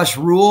Jonny Voss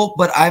rule,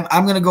 but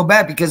I'm going to go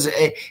back because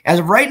as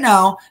of right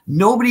now,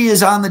 nobody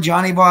is on the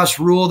Jonny Voss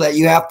rule that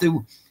you have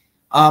to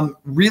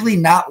really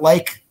not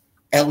like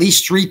at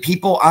least 3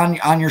 people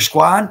on your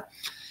squad.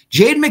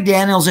 Jaden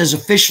McDaniels has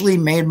officially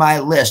made my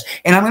list.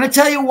 And I'm going to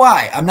tell you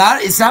why.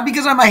 It's not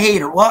because I'm a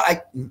hater. Well,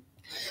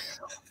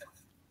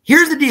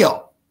 here's the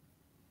deal.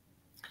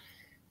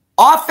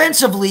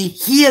 Offensively,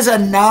 he is a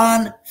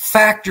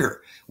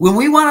non-factor. When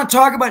we want to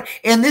talk about,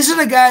 and this is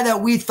a guy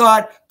that we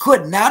thought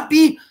could not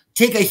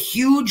take a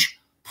huge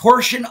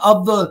portion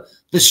of the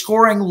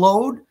scoring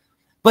load,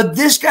 but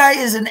this guy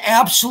is an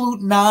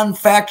absolute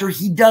non-factor.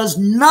 He does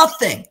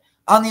nothing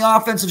on the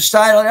offensive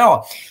side at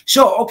all.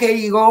 So, okay,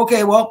 you go,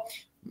 okay, well,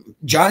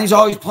 Johnny's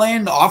always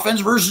playing the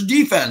offense versus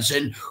defense.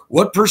 And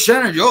what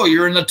percentage? Oh,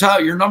 you're in the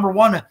top. You're number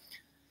one.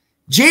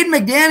 Jaden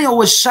McDaniel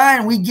was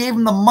signed. We gave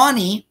him the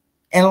money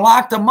and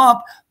locked him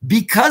up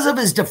because of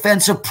his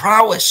defensive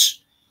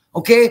prowess.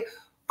 Okay.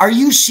 Are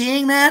you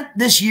seeing that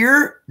this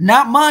year?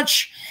 Not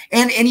much.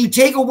 And you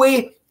take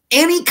away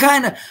any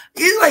kind of,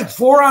 it's like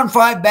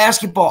 4-on-5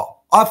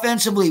 basketball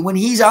offensively when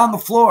he's on the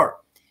floor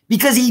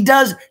because he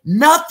does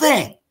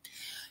nothing.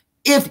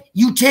 If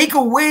you take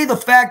away the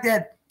fact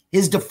that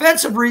his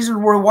defensive reasons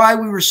were why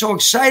we were so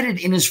excited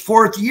in his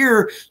 4th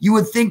year, you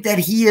would think that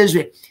he is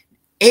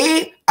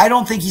I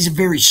don't think he's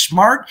very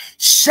smart.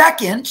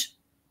 Second,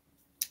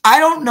 I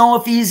don't know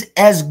if he's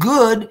as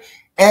good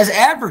as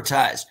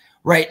advertised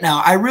right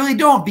now. I really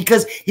don't,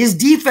 because his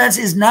defense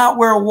is not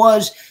where it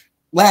was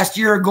last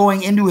year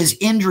going into his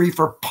injury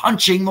for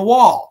punching the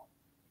wall.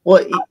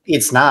 Well,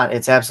 it's not.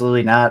 It's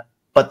absolutely not.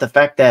 But the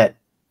fact that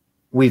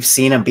we've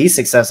seen him be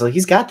successful,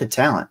 he's got the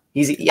talent.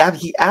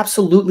 He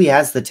absolutely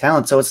has the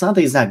talent. So it's not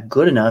that he's not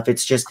good enough.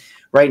 It's just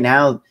right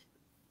now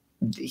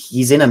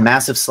he's in a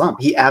massive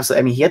slump. He had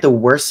the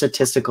worst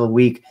statistical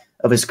week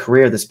of his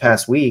career this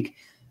past week.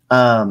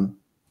 And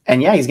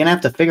yeah, he's going to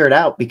have to figure it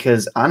out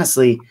because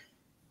honestly,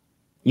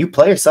 you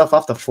play yourself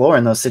off the floor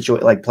in those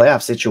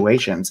playoff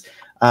situations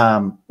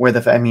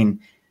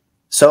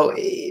so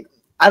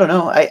I don't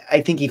know.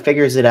 I think he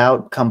figures it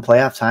out come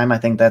playoff time. I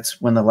think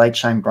that's when the lights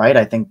shine bright.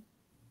 I think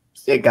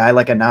a guy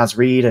like a Naz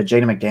Reid, a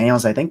Jaden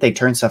McDaniels, I think they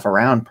turn stuff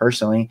around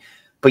personally.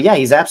 But yeah,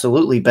 he's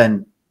absolutely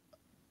been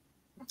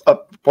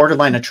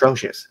borderline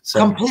atrocious. So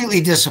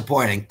completely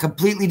disappointing.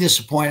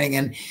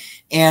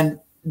 And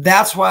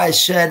that's why I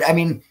said,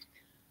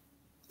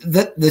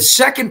 the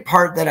second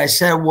part that I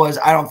said was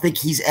I don't think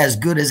he's as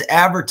good as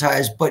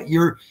advertised, but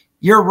you're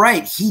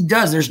right. He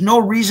does. There's no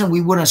reason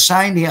we wouldn't have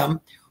signed him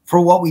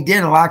for what we did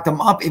and locked him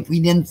up if we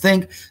didn't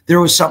think there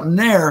was something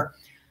there.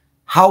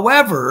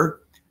 However,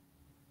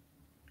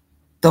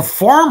 the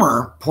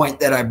former point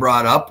that I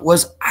brought up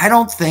was I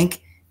don't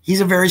think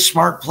he's a very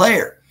smart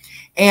player.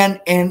 And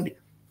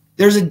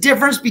there's a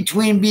difference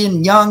between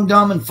being young,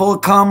 dumb, and full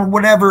of cum or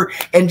whatever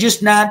and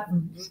just not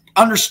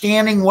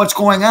understanding what's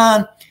going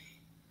on.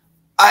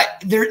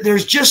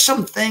 There's just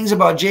some things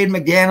about Jaden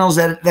McDaniels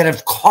that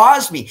have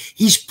caused me.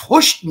 He's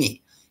pushed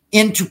me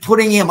into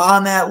putting him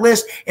on that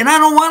list, and I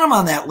don't want him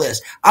on that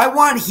list. I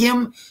want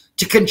him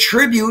to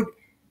contribute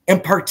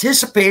and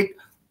participate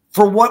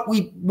for what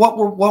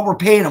we're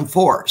paying him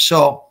for.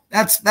 So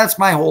that's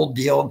my whole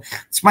deal.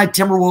 It's my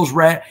Timberwolves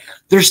rant.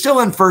 They're still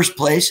in first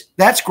place.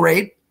 That's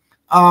great.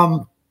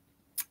 But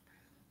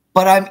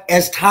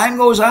as time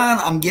goes on,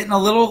 I'm getting a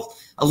little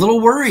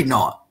worried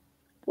now.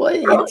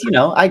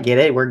 Well, I get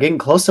it. We're getting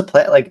close to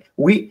play.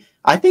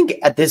 I think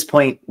at this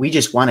point we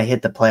just want to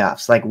hit the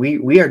playoffs. Like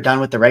we are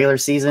done with the regular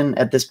season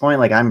at this point.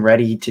 Like I'm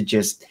ready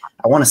to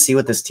I want to see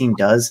what this team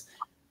does.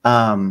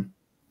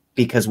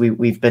 Because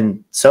we've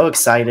been so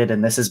excited,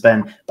 and this has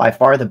been by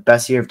far the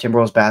best year of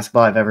Timberwolves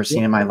basketball I've ever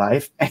seen in my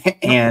life.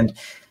 And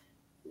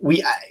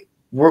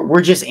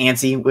we're just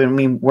antsy.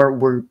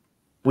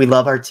 We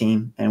love our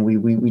team, and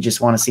we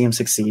just want to see them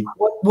succeed.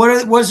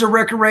 What was the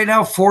record right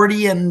now?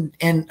 40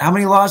 and how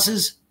many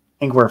losses?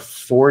 I think we're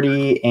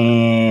 40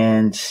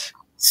 and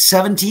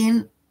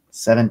 17.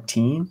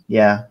 17,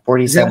 yeah,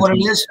 40. Is that what it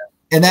is?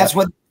 And that's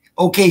what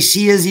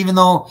OKC is, even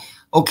though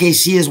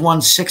OKC has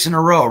won 6 in a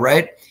row,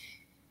 right?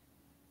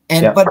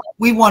 But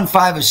we won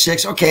 5 of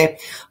 6. Okay.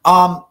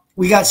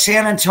 We got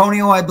San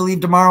Antonio, I believe,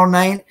 tomorrow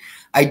night.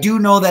 I do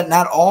know that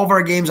not all of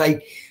our games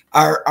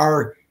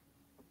are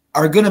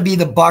going to be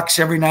the Bucks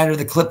every night or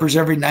the Clippers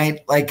every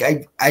night. Like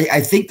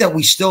I think that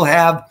we still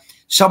have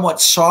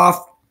somewhat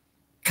soft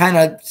kind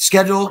of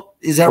schedule.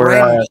 Is that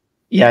right?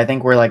 Yeah, I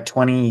think we're like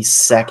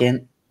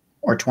 22nd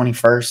or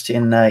 21st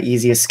in the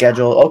easiest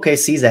schedule.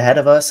 OKC's ahead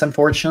of us,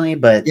 unfortunately,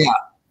 but yeah,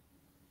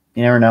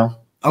 you never know.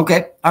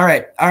 Okay. All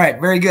right.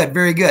 Very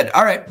good.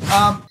 All right.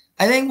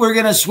 I think we're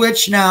going to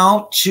switch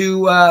now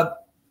to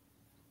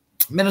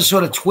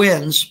Minnesota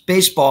Twins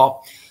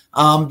baseball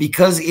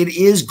because it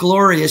is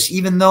glorious.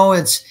 Even though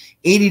it's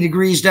 80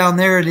 degrees down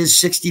there, it is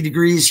 60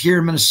 degrees here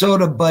in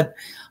Minnesota. But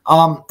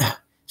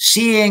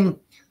seeing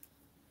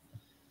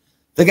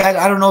the guys,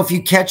 I don't know if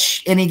you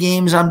catch any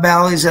games on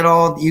Bally's at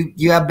all.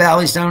 You have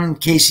Bally's down in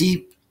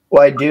KC?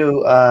 Well, I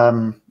do.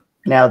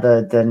 Now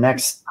the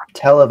next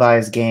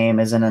televised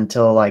game isn't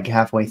until like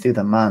halfway through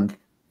the month,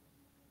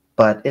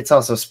 but it's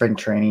also spring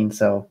training.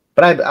 So,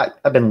 but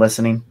I've been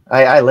listening.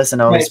 I listen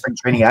to all the spring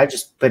training. I've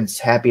just been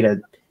happy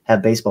to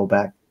have baseball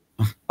back.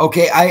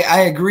 Okay,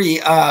 I agree.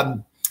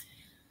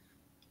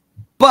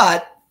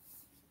 But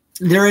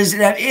there is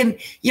that in,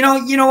 you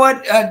know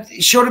what,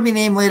 show to be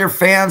named later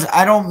fans.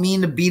 I don't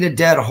mean to beat a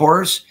dead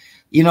horse.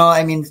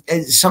 I mean,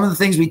 some of the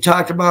things we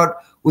talked about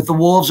with the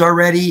Wolves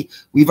already,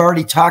 we've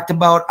already talked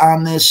about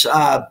on this,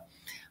 on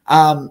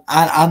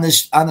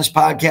this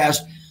podcast.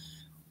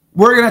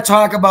 We're going to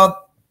talk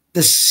about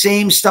the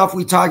same stuff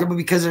we talked about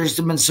because there's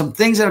been some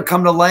things that have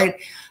come to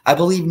light. I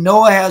believe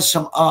Noah has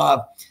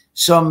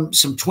some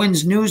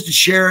Twins news to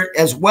share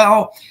as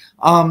well.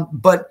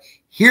 But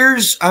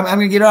I'm going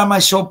to get on my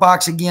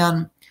soapbox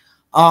again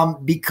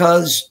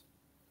because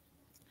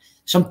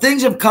some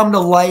things have come to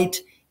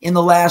light in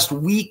the last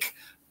week,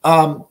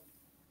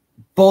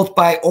 both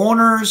by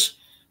owners,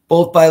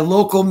 both by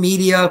local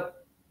media.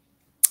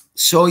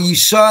 So you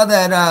saw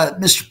that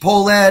Mr.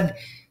 Pohlad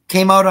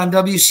came out on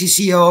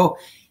WCCO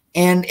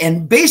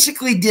and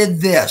basically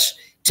did this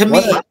to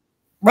me.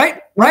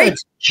 Right.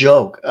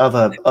 Joke of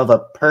a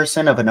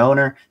person, of an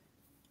owner.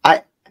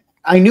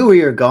 I knew where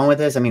you were going with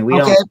this. I mean,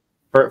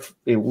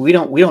 we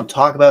don't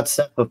talk about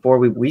stuff before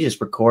we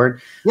just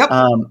record. Yep.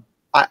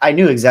 I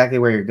knew exactly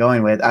where you're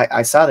going with.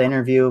 I saw the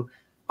interview.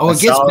 Oh, it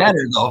gets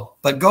better though.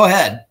 But go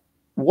ahead.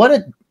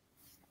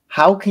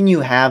 How can you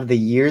have the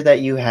year that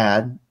you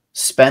had,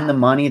 spend the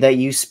money that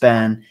you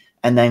spend,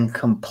 and then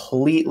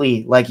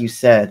completely, like you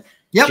said,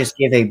 just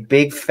give a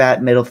big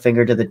fat middle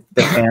finger to the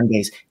fan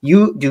base?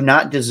 You do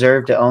not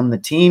deserve to own the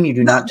team. You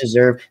do not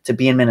deserve to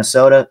be in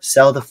Minnesota.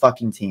 Sell the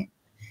fucking team.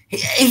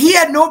 He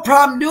had no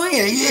problem doing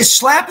it. He just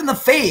slapped in the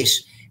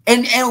face,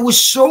 and it was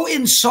so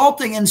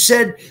insulting, and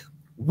said,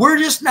 "We're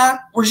just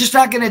not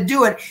going to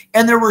do it."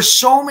 And there were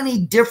so many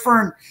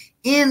different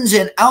ins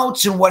and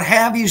outs and what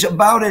have yous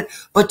about it.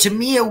 But to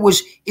me, it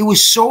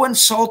was so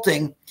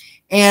insulting,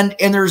 and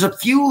there's a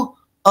few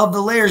of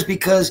the layers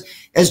because,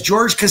 as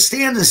George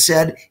Costanza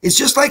said, it's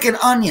just like an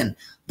onion.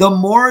 The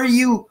more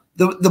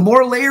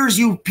layers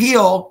you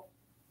peel.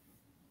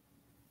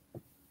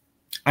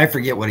 I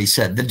forget what he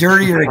said. The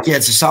dirtier it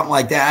gets or something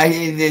like that.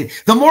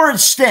 The more it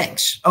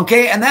stinks.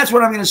 Okay. And that's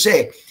what I'm going to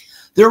say.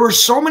 There were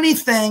so many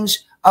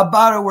things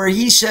about it where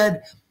he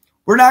said,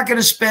 we're not going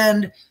to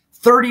spend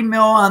 30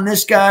 mil on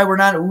this guy.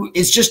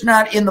 It's just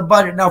not in the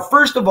budget. Now,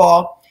 first of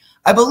all,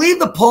 I believe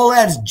the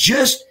Pohlads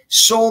just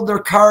sold their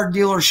car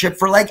dealership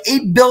for like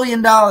 $8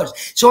 billion.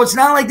 So it's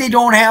not like they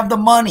don't have the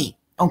money.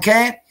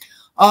 Okay.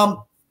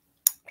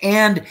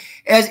 And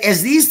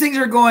as these things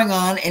are going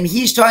on, and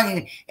he's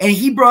talking, and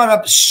he brought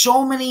up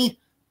so many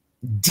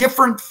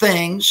different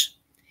things,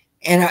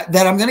 and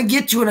that I'm going to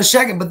get to in a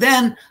second. But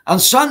then on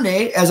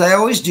Sunday, as I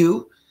always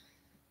do,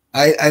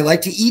 I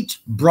like to eat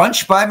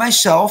brunch by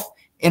myself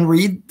and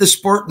read the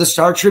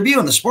Star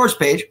Tribune, the sports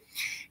page.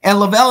 And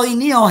Lavelle E.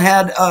 Neal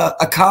had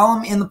a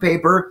column in the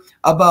paper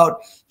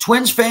about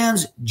Twins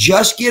fans,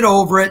 just get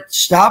over it,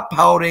 stop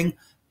pouting.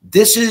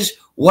 This is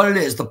what it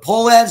is. The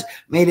Pohlads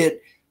made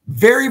it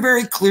very,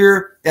 very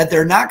clear that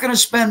they're not going to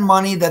spend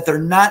money, that they're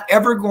not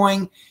ever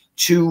going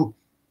to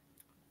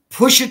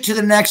push it to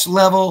the next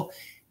level.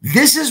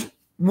 This is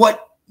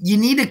what you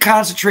need to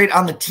concentrate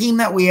on, the team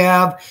that we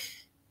have.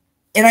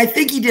 And I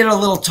think he did a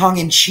little tongue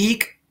in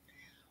cheek,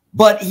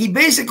 but he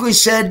basically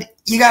said,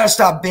 you got to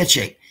stop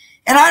bitching.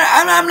 And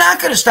I'm not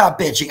going to stop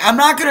bitching. I'm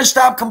not going to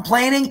stop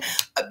complaining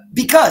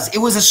because it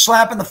was a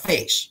slap in the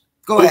face.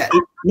 Go ahead.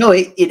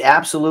 It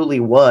absolutely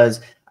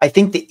was. I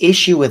think the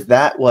issue with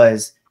that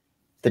was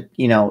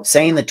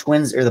saying the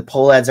Twins or the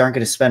Pohlads aren't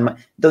going to spend money.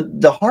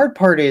 The hard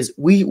part is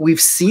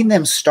we've seen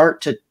them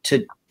start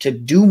to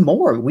do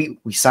more. We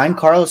signed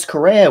Carlos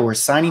Correa. We're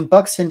signing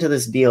Buxton to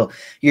this deal.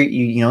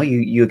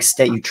 You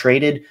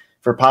traded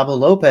for Pablo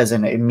Lopez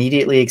and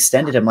immediately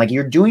extended him. Like,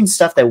 you're doing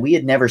stuff that we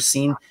had never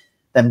seen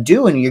them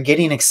do, and you're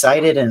getting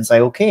excited, and it's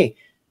like, okay,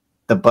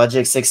 the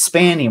budget's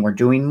expanding. We're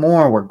doing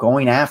more. We're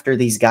going after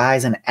these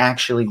guys and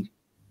actually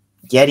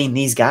getting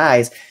these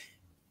guys.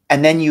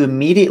 And then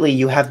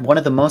you have one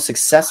of the most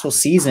successful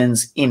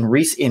seasons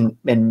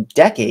in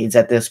decades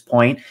at this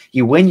point.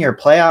 You win your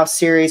playoff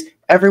series,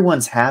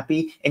 everyone's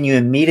happy, and you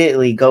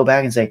immediately go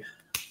back and say,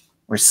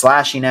 we're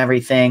slashing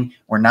everything.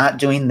 We're not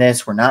doing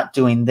this. We're not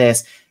doing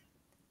this.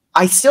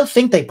 I still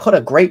think they put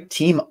a great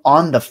team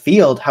on the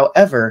field.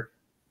 However,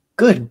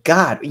 good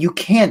God, you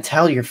can't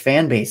tell your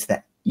fan base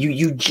that.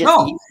 You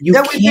can't. We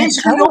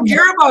don't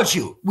care about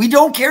you. We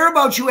don't care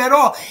about you at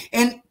all.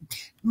 And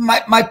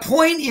my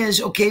point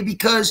is, okay,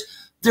 because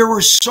there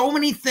were so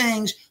many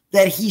things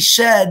that he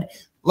said,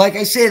 like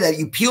I say, that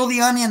you peel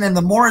the onion and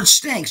the more it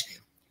stinks.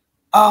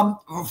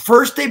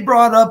 First, they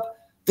brought up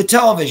the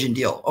television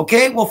deal.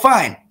 Okay, well,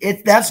 fine.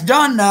 That's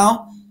done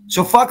now,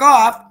 so fuck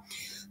off.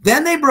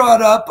 Then they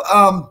brought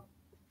up,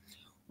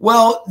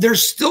 well,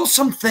 there's still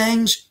some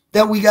things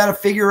that we got to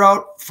figure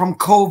out from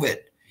COVID.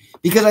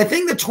 Because I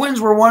think the Twins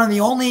were one of the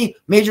only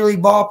Major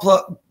League Ball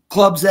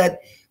clubs that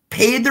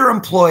paid their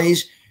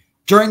employees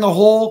during the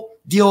whole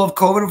deal of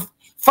COVID.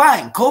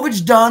 Fine,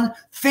 COVID's done.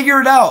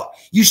 Figure it out.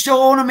 You still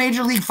own a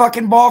Major League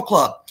fucking ball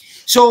club.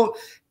 So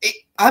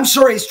I'm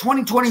sorry, it's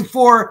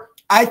 2024.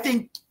 I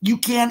think you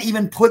can't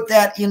even put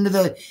that into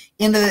the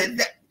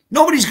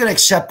Nobody's going to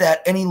accept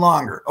that any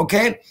longer,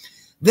 okay?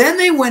 Then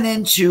they went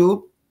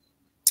into,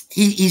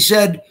 he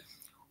said,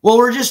 well,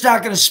 we're just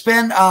not going to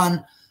spend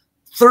on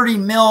 30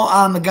 mil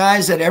on the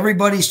guys that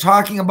everybody's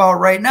talking about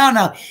right now.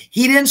 Now,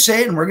 he didn't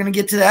say, and we're going to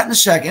get to that in a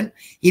second,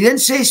 he didn't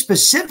say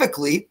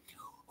specifically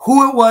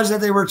who it was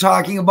that they were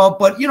talking about,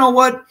 but you know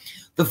what?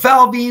 The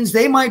Falvines,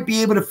 they might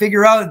be able to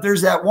figure out if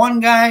there's that one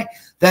guy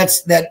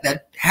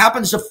that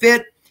happens to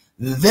fit,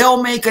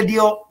 they'll make a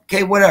deal,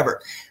 okay,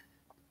 whatever.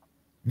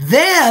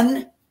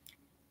 Then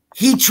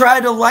he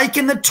tried to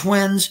liken the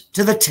Twins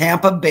to the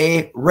Tampa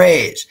Bay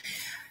Rays.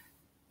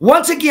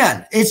 Once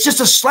again, it's just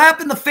a slap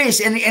in the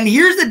face. And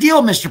here's the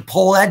deal, Mr.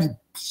 Pohlad.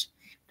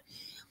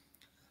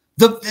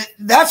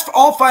 That's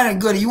all fine and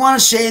good. You want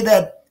to say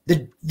that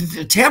the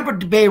Tampa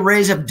Bay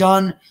Rays have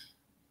done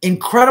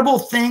incredible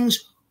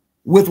things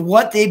with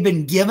what they've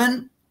been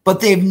given, but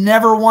they've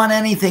never won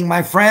anything,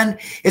 my friend.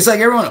 It's like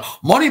everyone,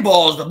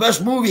 Moneyball is the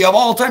best movie of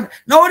all time.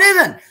 No, it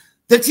isn't.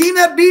 The team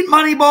that beat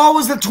Moneyball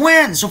was the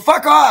Twins, so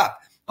fuck off.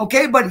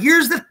 Okay, but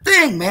here's the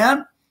thing,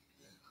 man.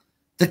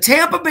 The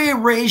Tampa Bay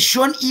Rays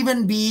shouldn't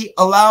even be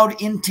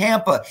allowed in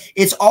Tampa.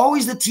 It's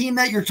always the team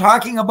that you're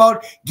talking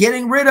about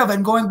getting rid of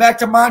and going back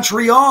to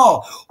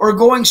Montreal or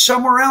going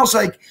somewhere else.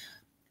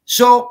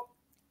 So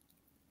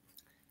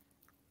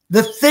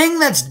the thing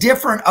that's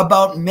different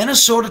about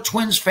Minnesota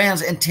Twins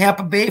fans and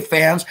Tampa Bay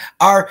fans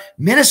are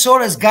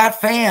Minnesota's got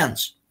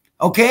fans,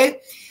 okay?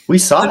 We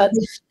saw it.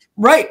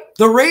 Right.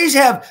 The Rays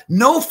have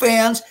no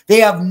fans. They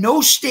have no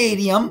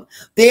stadium.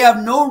 They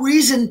have no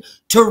reason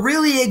to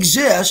really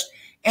exist.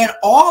 And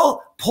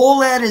all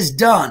Pohlad has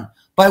done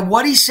by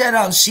what he said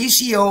on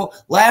CCO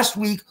last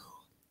week,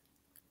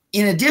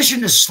 in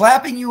addition to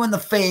slapping you in the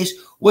face,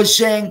 was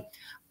saying,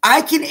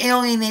 I can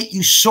alienate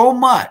you so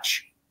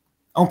much,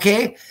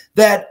 okay,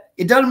 that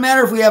it doesn't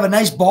matter if we have a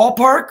nice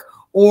ballpark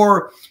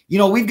or, you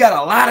know, we've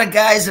got a lot of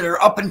guys that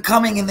are up and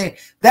coming and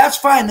that's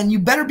fine. Then you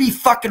better be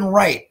fucking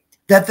right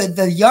that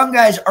the young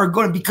guys are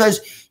going to,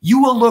 because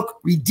you will look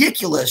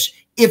ridiculous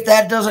if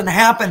that doesn't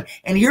happen.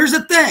 And here's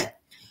the thing.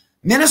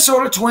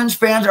 Minnesota Twins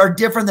fans are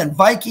different than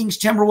Vikings,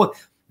 Timberwolves.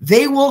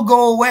 They will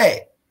go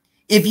away.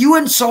 If you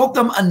insult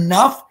them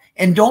enough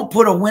and don't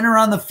put a winner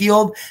on the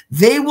field,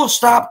 they will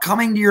stop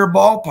coming to your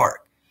ballpark.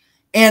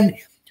 And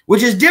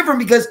which is different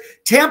because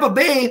Tampa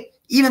Bay,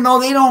 even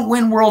though they don't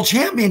win world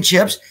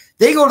championships,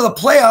 they go to the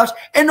playoffs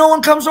and no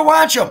one comes to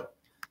watch them.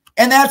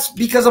 And that's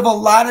because of a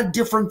lot of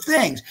different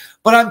things.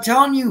 But I'm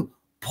telling you,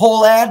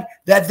 Pohlad,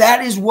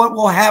 that is what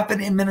will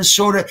happen in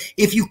Minnesota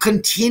if you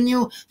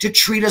continue to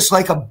treat us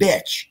like a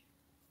bitch.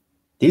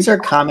 These are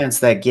comments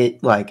that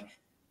get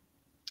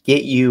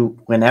you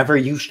whenever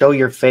you show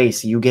your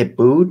face, you get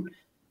booed.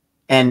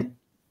 And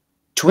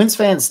Twins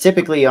fans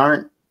typically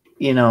aren't,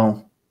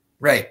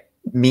 right,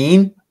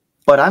 mean,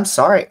 but I'm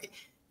sorry.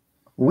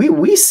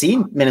 We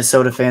see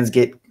Minnesota fans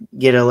get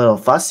a little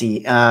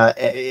fussy.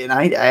 And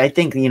I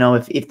think,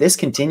 if this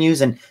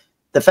continues, and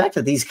the fact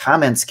that these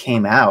comments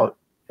came out,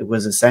 it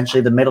was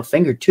essentially the middle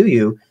finger to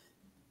you.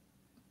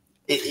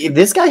 If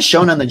this guy's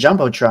shown on the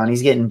Jumbotron,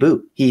 he's getting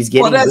booed. He's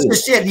getting booed. Well, that's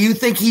just it. Do you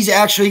think he's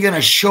actually going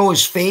to show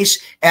his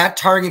face at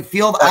Target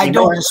Field? I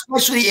don't,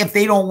 especially if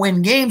they don't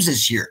win games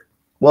this year.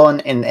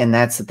 Well, and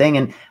that's the thing.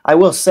 And I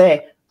will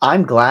say,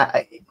 I'm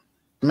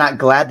not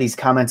glad these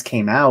comments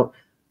came out,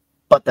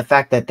 but the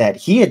fact that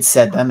he had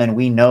said them and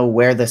we know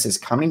where this is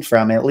coming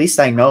from, at least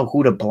I know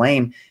who to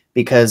blame,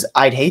 because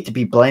I'd hate to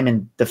be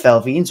blaming the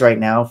Falvines right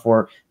now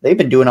for they've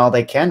been doing all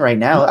they can right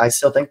now. I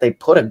still think they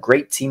put a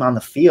great team on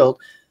the field.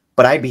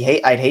 But I'd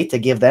hate to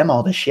give them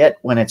all the shit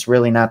when it's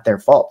really not their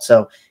fault.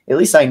 So at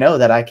least I know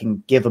that I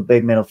can give a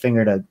big middle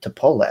finger to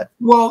Pohlad.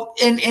 Well,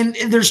 and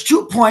there's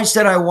 2 points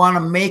that I want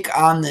to make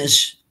on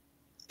this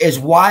is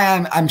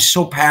why I'm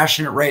so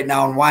passionate right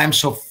now and why I'm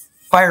so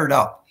fired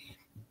up.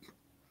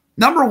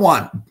 Number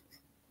one,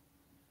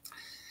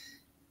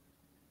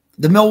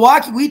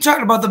 we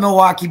talked about the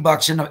Milwaukee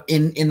Bucks in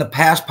the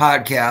past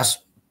podcast.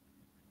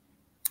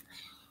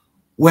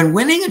 When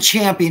winning a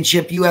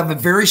championship, you have a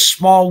very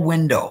small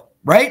window,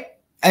 right?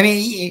 I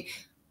mean,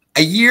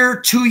 a year,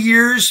 2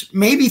 years,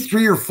 maybe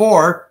 3 or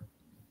 4.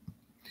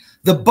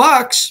 The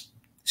Bucks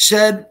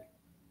said,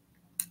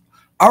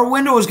 our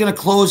window is going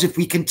to close if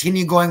we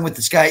continue going with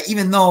this guy,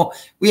 even though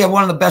we have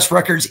one of the best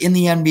records in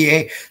the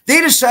NBA.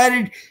 They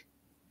decided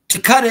to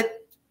cut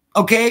it,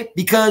 okay,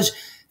 because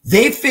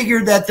they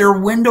figured that their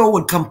window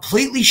would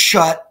completely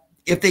shut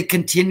if they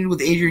continued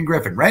with Adrian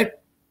Griffin, right?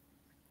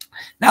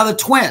 Now the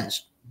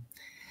Twins.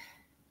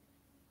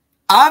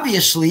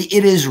 Obviously,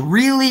 it is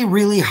really,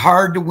 really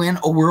hard to win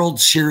a World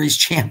Series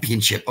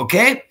championship,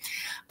 okay?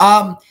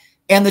 And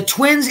the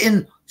Twins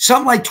in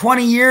something like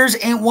 20 years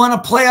ain't won a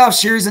playoff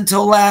series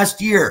until last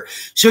year.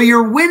 So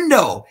your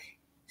window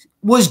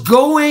was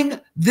going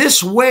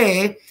this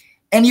way,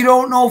 and you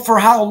don't know for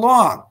how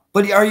long.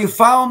 But are you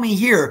following me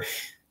here?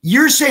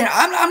 You're saying,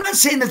 I'm not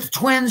saying that the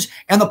Twins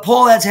and the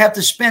Pohlads have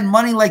to spend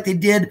money like they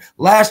did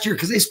last year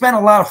because they spent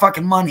a lot of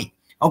fucking money,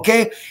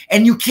 okay?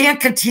 And you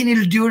can't continue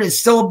to do it. It's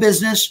still a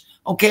business.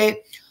 Okay,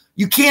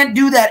 you can't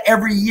do that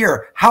every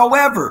year.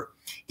 However,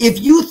 if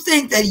you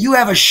think that you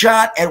have a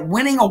shot at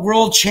winning a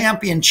world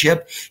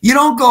championship, you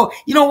don't go,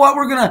 you know what,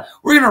 we're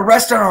gonna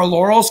rest on our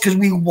laurels because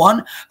we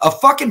won a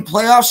fucking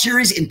playoff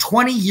series in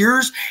 20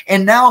 years,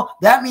 and now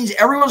that means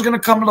everyone's gonna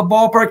come to the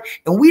ballpark,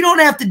 and we don't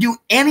have to do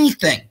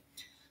anything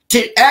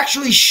to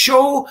actually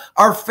show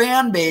our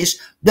fan base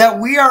that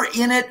we are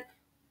in it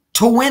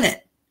to win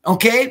it.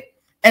 Okay?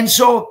 And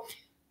so,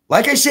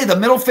 like I say, the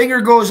middle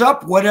finger goes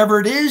up, whatever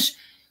it is,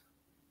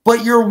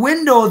 but your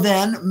window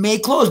then may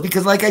close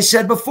because, like I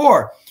said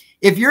before,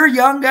 if your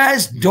young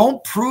guys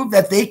don't prove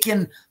that they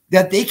can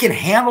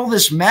handle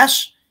this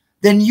mess,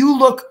 then you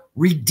look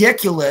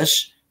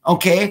ridiculous,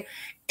 okay?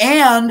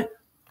 And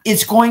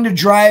it's going to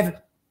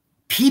drive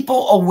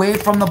people away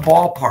from the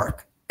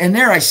ballpark. And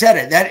there, I said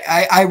it. That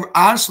I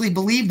honestly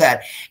believe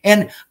that.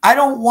 And I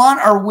don't want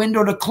our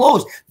window to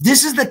close.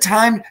 This is the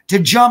time to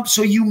jump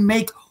so you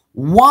make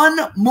one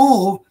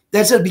move.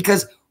 That's it,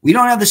 because we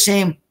don't have the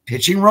same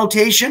pitching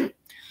rotation.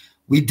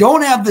 We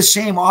don't have the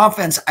same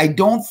offense. I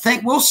don't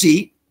think. We'll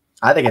see.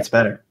 I think it's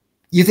better.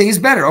 You think it's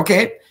better?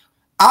 Okay.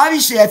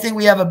 Obviously, I think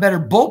we have a better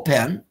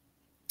bullpen.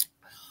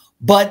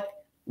 But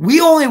we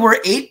only were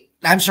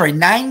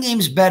 9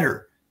 games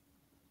better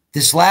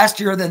this last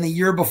year than the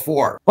year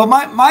before. But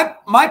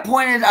my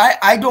point is,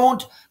 I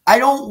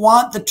don't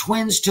want the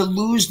Twins to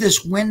lose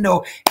this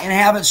window and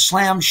have it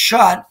slammed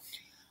shut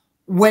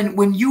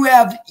when you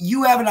have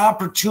an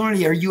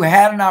opportunity, or you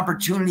had an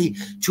opportunity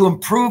to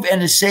improve and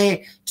to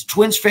say to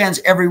Twins fans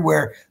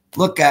everywhere,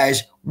 look,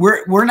 guys,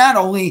 we're not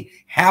only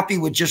happy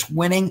with just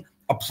winning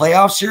a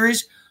playoff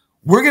series,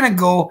 we're going to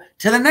go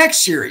to the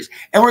next series,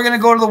 and we're going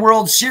to go to the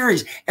World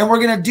Series, and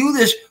we're going to do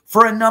this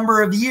for a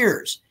number of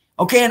years.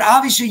 Okay, and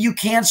obviously you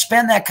can't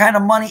spend that kind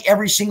of money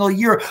every single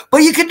year, but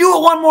you can do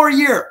it one more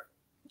year.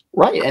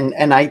 Right,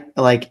 and I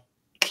like,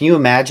 can you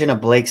imagine a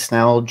Blake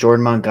Snell,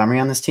 Jordan Montgomery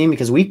on this team?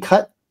 Because we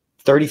cut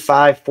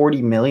 35,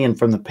 40 million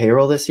from the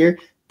payroll this year.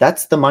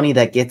 That's the money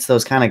that gets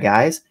those kind of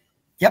guys.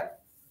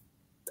 Yep.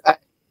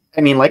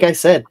 I mean, like I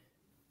said,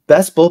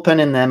 best bullpen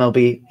in the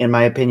MLB, in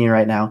my opinion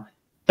right now,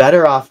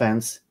 better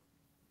offense.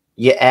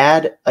 You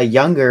add a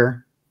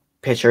younger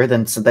pitcher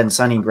than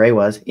Sonny Gray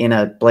was in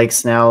a Blake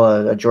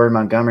Snell, a Jordan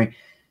Montgomery.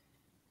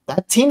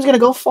 That team's going to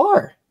go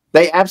far.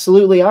 They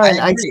absolutely are. And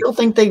I still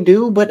think they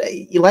do. But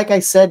like I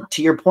said,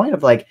 to your point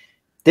of like,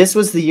 this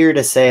was the year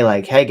to say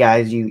like, hey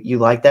guys, you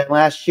liked that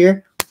last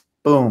year?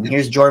 Boom.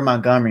 Here's Jordan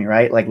Montgomery,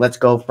 right? Like, let's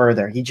go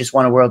further. He just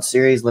won a World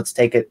Series. Let's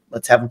take it.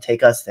 Let's have him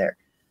take us there.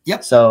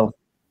 Yep. So,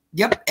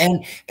 yep.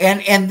 And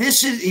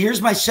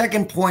here's my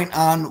second point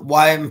on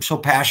why I'm so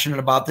passionate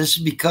about this,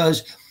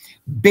 because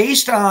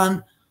based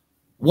on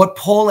what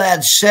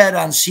Pohlads said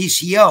on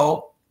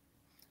CCO,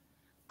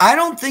 I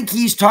don't think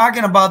he's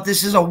talking about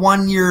this as a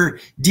 1-year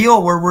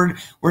deal where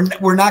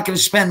we're not going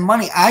to spend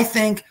money. I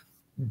think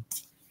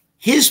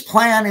his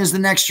plan is the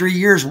next 3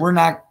 years. We're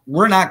not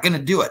going to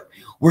do it.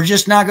 We're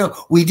just not going to.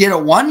 We did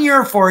it 1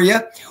 year for you.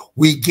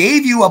 We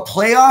gave you a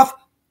playoff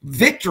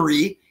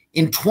victory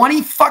in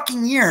 20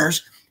 fucking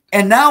years,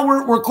 and now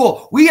we're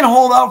cool. We can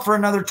hold out for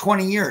another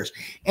 20 years.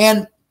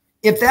 And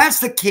if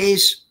that's the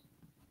case,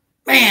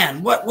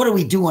 man, what are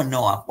we doing,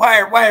 Noah?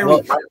 Why are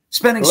we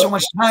spending so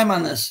much time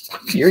on this?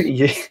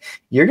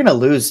 You're going to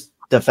lose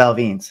the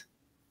Falvines.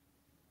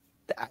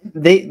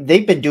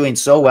 They've been doing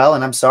so well,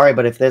 and I'm sorry,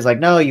 but if there's like,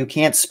 no, you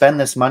can't spend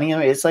this money,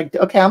 it's like,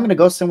 okay, I'm going to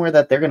go somewhere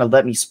that they're going to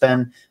let me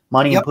spend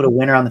money and put a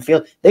winner on the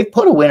field. They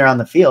put a winner on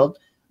the field,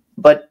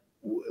 but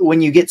when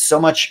you get so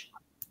much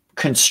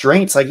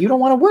constraints, like you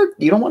don't want to work,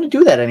 you don't want to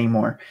do that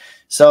anymore.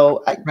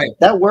 So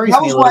that worries me.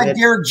 That was why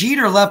Derek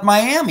Jeter left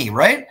Miami,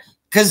 right?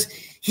 Because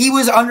he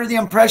was under the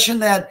impression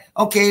that,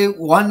 okay,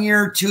 1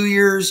 year, 2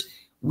 years,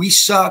 we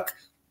suck.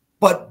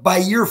 But by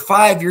year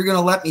 5, you're going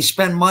to let me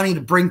spend money to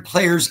bring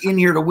players in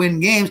here to win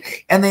games.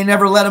 And they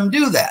never let him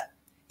do that.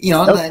 You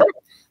know,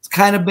 it's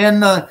kind of been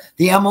the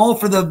MO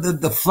for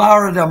the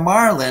Florida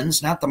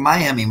Marlins, not the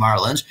Miami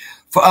Marlins,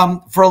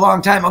 for a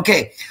long time.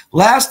 Okay,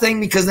 last thing,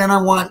 because then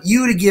I want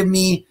you to give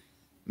me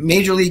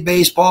Major League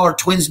Baseball or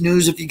Twins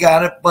news if you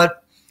got it.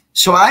 But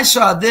so I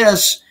saw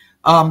this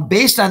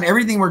based on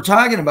everything we're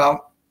talking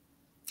about.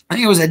 I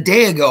think it was a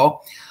day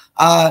ago.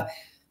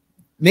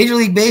 Major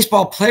League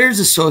Baseball Players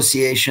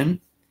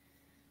Association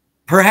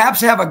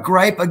perhaps have a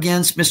gripe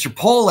against Mr.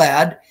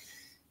 Pohlad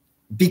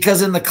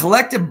because in the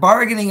collective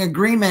bargaining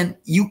agreement,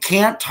 you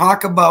can't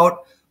talk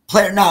about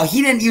player. Now,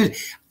 he didn't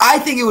use – I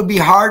think it would be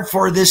hard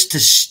for this to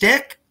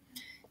stick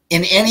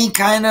in any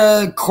kind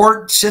of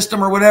court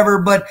system or whatever,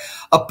 but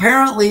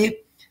apparently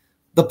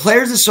the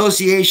Players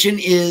Association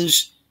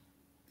is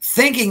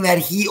thinking that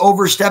he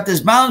overstepped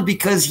his bounds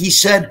because he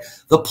said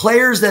the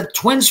players that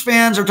Twins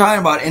fans are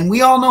talking about, and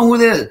we all know who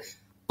it is,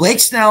 Blake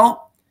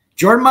Snell,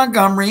 Jordan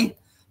Montgomery,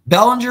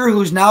 Bellinger,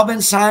 who's now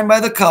been signed by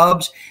the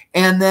Cubs,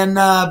 and then,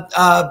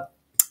 I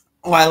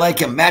like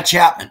him, Matt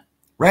Chapman,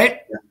 right?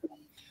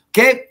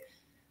 Okay.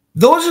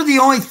 Those are the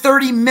only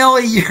 30 mil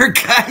a year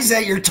guys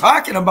that you're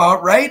talking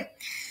about, right?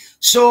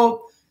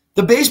 So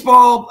the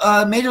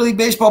Major League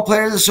Baseball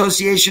Players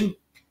Association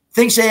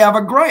thinks they have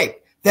a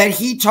gripe that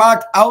he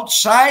talked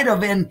outside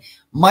of and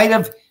might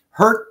have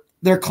hurt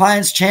their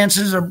clients'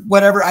 chances or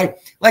whatever.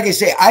 Like I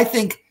say, I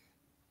think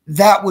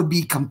that would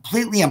be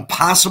completely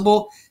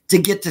impossible to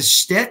get to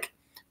stick.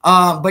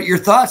 But your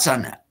thoughts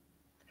on that?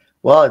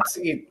 Well,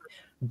 it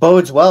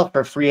bodes well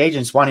for free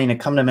agents wanting to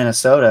come to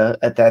Minnesota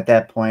at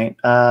that point.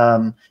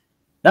 No,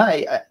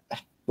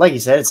 like you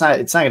said, it's not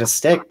going to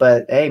stick.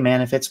 But hey,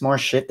 man, if it's more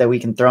shit that we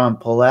can throw on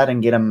Pohlad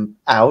and get him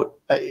out,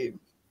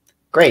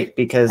 great.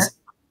 Because,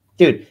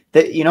 dude,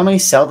 you know how many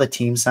sell the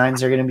team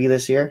signs are going to be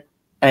this year,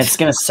 and it's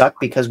going to suck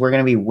because we're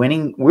going to be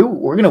winning. We're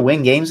going to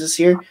win games this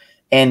year,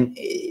 and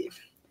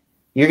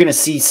you're going to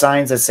see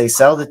signs that say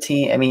sell the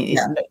team. I mean,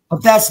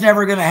 but that's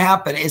never going to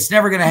happen. It's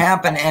never going to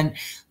happen. And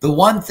the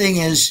one thing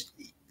is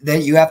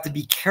that you have to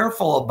be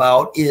careful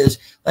about is,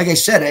 like I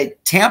said,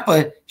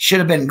 Tampa should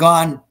have been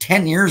gone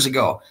 10 years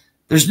ago.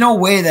 There's no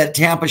way that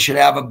Tampa should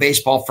have a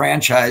baseball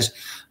franchise,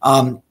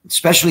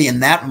 especially in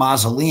that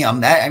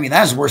mausoleum. That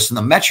is worse than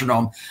the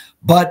Metronome.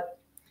 But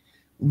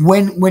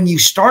when you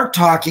start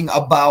talking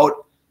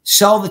about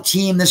sell the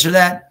team, this or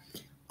that,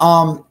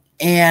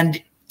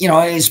 and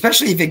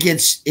especially if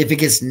it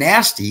gets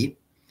nasty,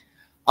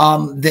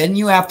 then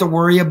you have to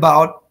worry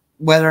about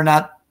whether or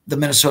not the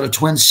Minnesota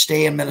Twins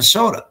stay in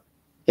Minnesota.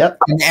 Yep.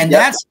 And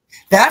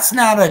that's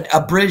not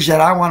a bridge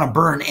that I want to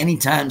burn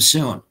anytime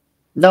soon.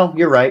 No,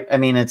 you're right. I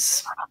mean,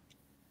 it's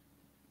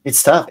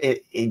tough.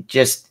 It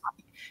just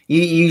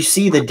you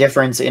see the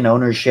difference in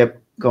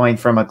ownership going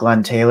from a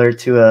Glenn Taylor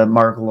to a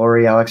Mark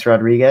Lowry, Alex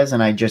Rodriguez,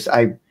 and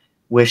I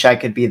wish I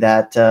could be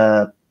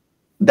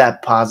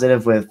that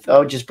positive with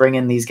just bring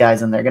in these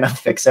guys and they're gonna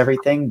fix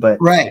everything. But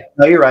right,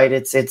 no, you're right.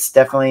 It's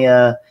definitely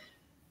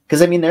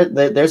because I mean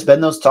there's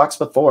been those talks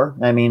before.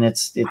 I mean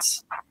it's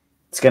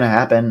gonna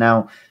happen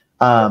now.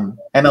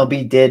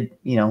 MLB did,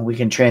 we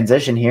can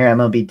transition here.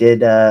 MLB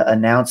did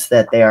announce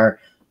that they are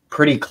not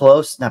pretty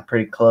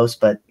close,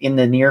 but in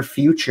the near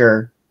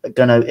future,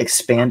 going to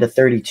expand to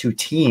 32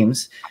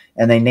 teams,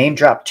 and they name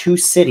dropped 2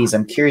 cities.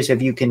 I'm curious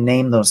if you can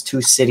name those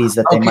 2 cities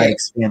that they might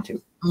expand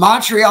to.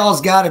 Montreal's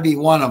got to be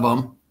one of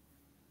them.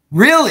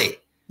 Really?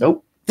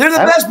 Nope. They're the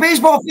best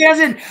baseball fans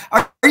in.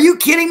 Are you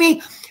kidding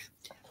me?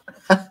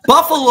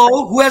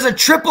 Buffalo, who has a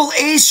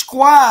AAA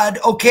squad,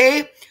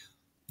 okay?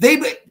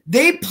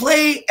 They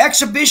play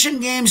exhibition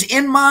games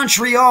in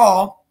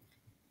Montreal.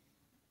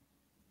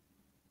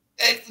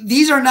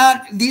 These are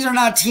not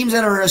teams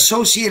that are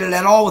associated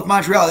at all with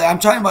Montreal. I'm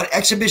talking about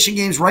exhibition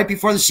games right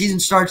before the season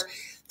starts.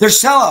 They're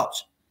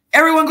sellouts.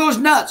 Everyone goes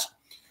nuts.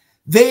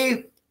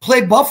 They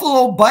play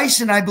Buffalo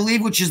Bison, I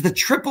believe, which is the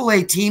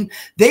AAA team.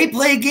 They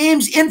play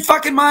games in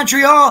fucking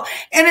Montreal,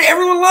 and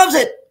everyone loves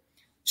it.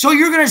 So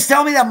you're going to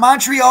tell me that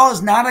Montreal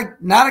is not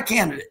a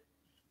candidate?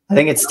 I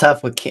think it's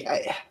tough with.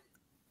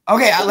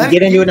 Okay,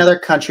 get into another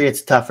country,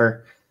 it's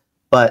tougher.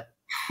 But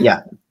yeah,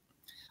 okay.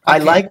 I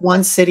like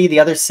one city, the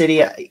other city,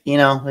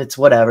 it's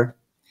whatever.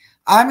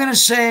 I'm going to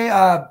say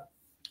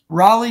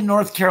Raleigh,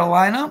 North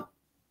Carolina.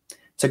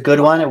 It's a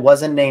good one. It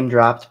wasn't name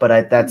dropped,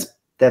 but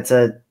that's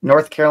a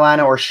North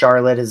Carolina or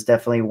Charlotte is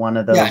definitely one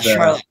of those. Yeah,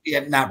 Charlotte.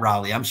 Not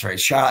Raleigh. I'm sorry,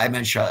 Charlotte. I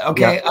meant Charlotte.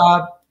 Okay.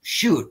 Yeah.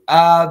 Shoot.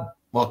 Well,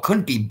 it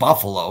couldn't be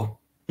Buffalo.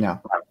 No.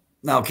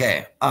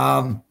 Okay.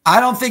 I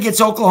don't think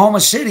it's Oklahoma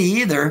City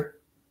either.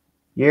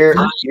 You're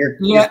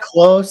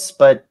close,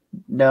 but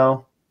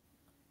no.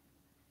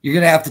 You're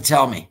gonna have to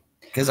tell me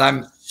because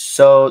I'm.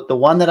 So the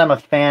one that I'm a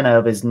fan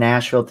of is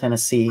Nashville,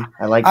 Tennessee.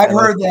 I've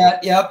heard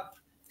that. Yep.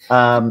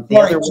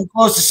 Too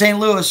close to St.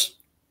 Louis.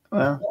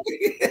 Well,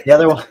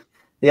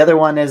 the other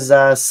one is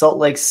Salt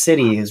Lake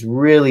City is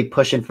really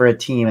pushing for a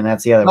team, and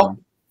that's the other one.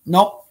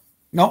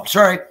 Nope.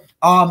 Sorry.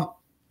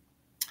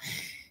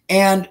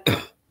 And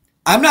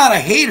I'm not a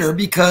hater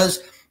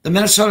because the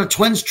Minnesota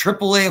Twins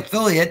AAA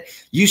affiliate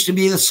used to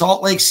be the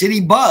Salt Lake City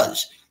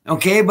Buzz.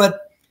 Okay, but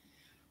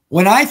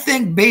when I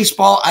think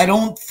baseball, I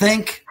don't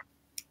think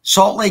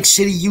Salt Lake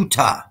City,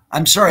 Utah.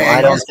 I'm sorry. Well,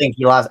 I don't think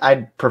he lost.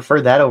 I'd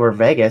prefer that over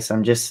Vegas.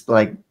 I'm just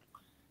like.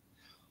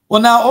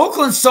 Well, now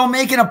Oakland's still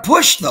making a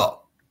push,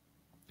 though,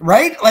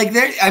 right? Like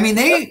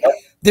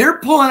they're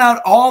pulling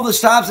out all the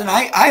stops, and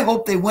I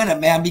hope they win it,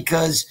 man,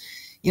 because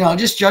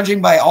just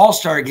judging by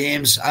All-Star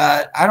games,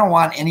 I don't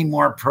want any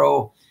more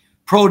pro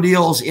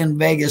deals in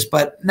Vegas.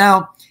 But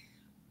now,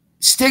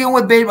 sticking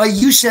with baseball,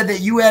 you said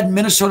that you had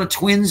Minnesota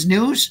Twins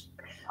news.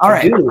 All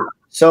right.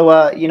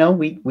 So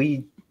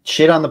we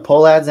shit on the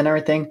Pohlads and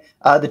everything.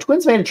 The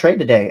Twins made a trade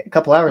today, a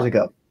couple hours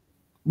ago.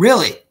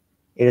 Really?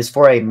 It is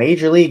for a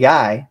major league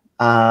guy,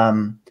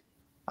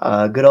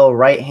 a good old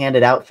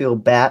right-handed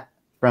outfield bat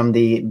from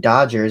the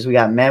Dodgers. We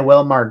got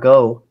Manuel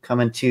Margot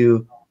coming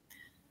to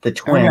the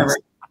Twins.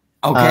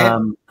 Okay.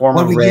 Former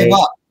what did we Ray. give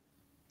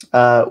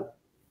up?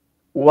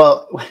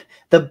 Well,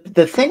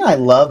 the thing I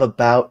love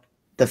about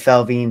the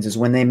Falvines is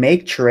when they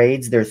make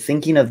trades, they're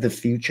thinking of the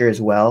future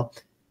as well.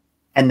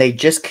 And they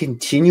just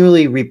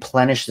continually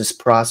replenish this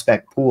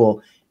prospect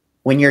pool.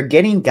 When you're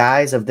getting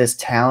guys of this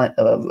talent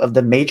of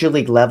the major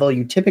league level,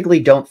 you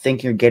typically don't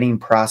think you're getting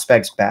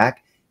prospects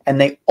back,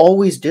 and they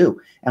always do.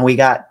 And we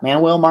got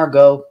Manuel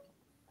Margot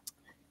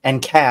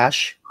and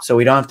cash, so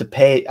we don't have to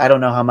pay. I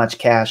don't know how much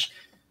cash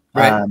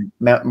Right.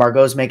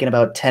 Margot's making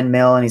about 10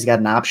 mil, and he's got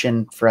an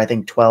option for, I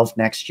think, 12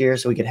 next year.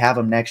 So we could have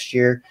him next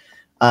year.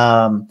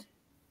 And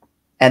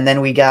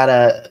then we got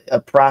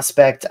a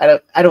prospect. I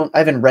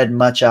haven't read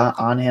much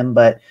on him,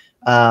 but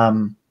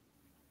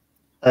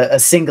a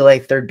single A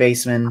third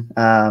baseman,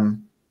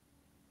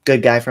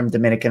 good guy from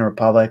Dominican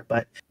Republic.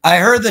 But I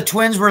heard the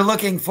Twins were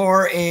looking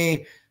for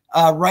a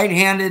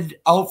right-handed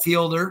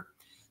outfielder,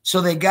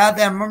 so they got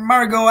that.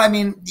 Margot, I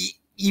mean,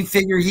 you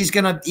figure he's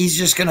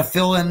just gonna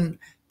fill in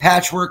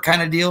patchwork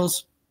kind of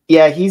deals.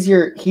 Yeah, he's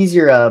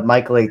your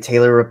Michael A.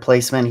 Taylor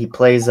replacement. He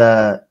plays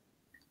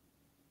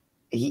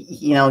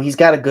he's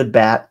got a good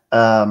bat.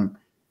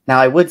 Now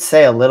I would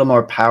say a little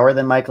more power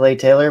than Michael A.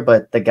 Taylor,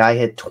 but the guy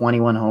hit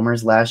 21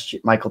 homers last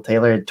year. Michael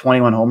Taylor had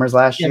 21 homers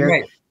last year.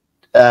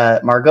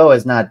 Right. Margot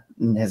has not.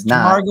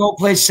 Margot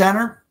plays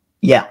center.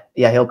 Yeah,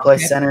 he'll play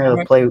center.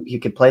 He'll play. He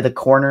could play the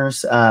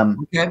corners.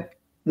 Okay.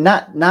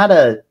 Not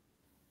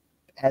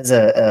as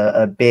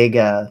a big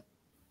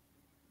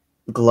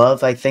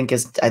glove. I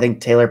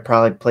think Taylor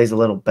probably plays a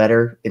little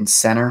better in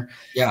center.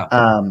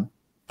 Yeah.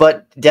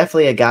 But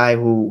definitely a guy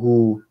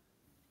who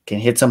can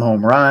hit some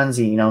home runs.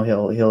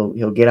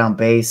 He'll get on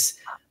base.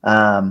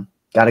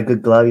 Got a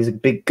good glove. He's a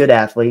good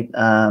athlete,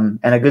 and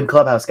a good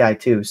clubhouse guy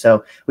too.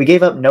 So we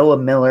gave up Noah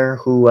Miller,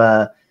 who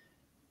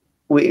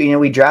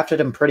we drafted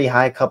him pretty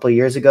high a couple of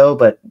years ago,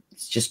 but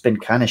it's just been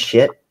kind of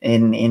shit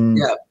in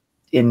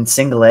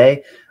single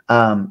A.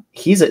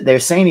 They're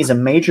saying he's a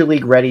major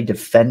league ready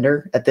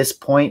defender at this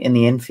point in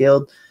the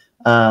infield,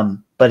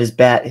 but his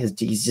bat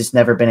he's just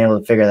never been able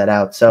to figure that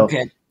out. So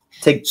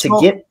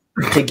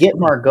to get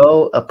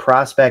Margot a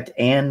prospect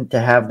and to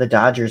have the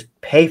Dodgers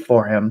pay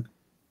for him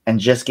and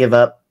just give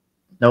up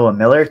Noah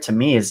Miller, to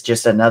me, is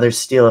just another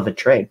steal of a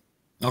trade.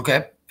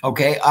 Okay.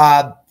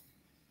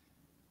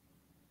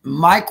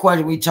 My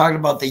question, we talked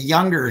about the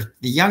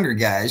younger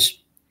guys.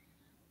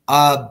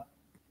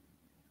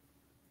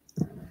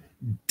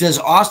 Does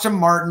Austin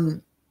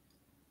Martin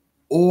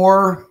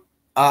or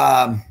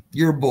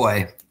your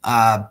boy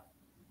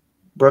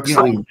Brooks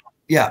Lee?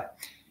 Yeah.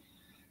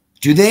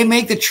 Do they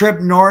make the trip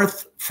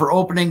north for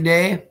opening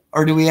day,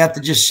 or do we have to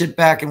just sit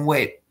back and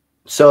wait?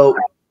 So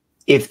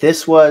if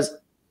this was,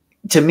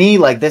 to me,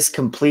 like this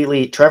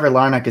completely, Trevor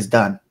Larnach is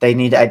done. I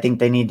think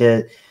they need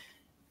to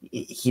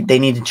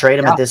trade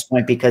him at this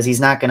point, because he's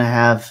not going to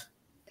have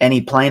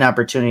any playing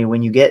opportunity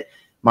when you get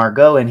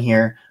Margot in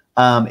here.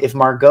 If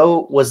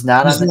Margot was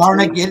not on the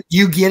Larnach, team,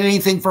 you get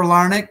anything for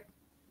Larnach?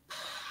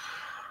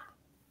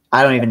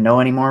 I don't even know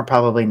anymore.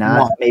 Probably not.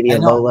 No, maybe a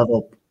low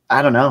level.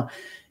 I don't know.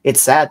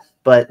 It's sad.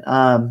 But,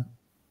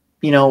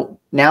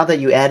 now that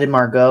you added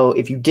Margot,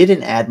 if you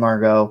didn't add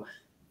Margot,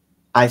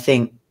 I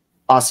think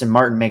Austin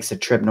Martin makes a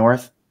trip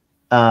north.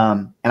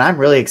 And I'm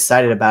really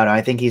excited about it.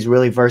 I think he's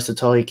really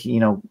versatile.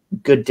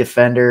 Good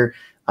defender.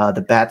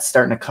 The bat's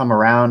starting to come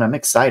around. I'm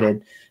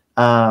excited.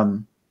 But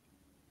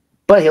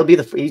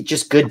he's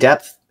just good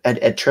depth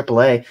at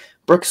AAA.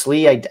 Brooks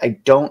Lee, I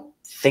don't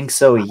think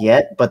so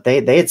yet, but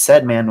they had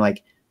said, man,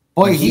 like,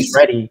 boy, he's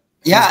ready.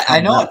 Yeah, I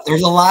know.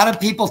 There's a lot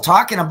of people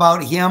talking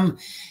about him.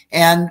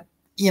 And,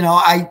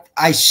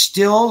 I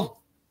still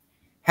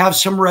have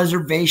some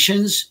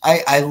reservations.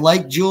 I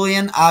like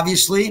Julian,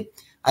 obviously.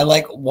 I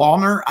like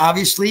Wallner,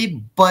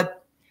 obviously.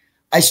 But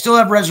I still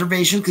have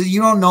reservations because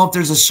you don't know if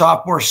there's a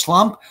sophomore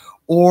slump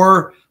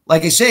or,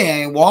 like I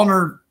say,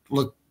 Wallner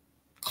looked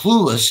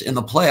clueless in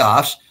the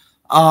playoffs.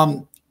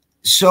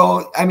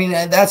 So, I mean,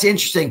 that's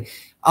interesting.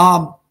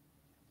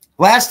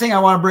 Last thing I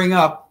want to bring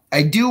up,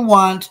 I do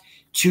want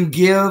to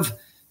give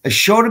a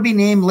show to be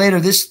named later.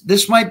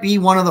 This might be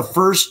one of the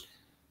first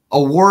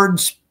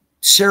awards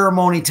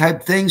ceremony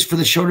type things for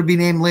the show to be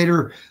named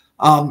later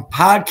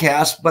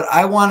podcast, but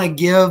I want to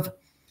give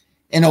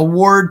an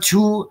award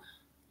to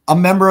a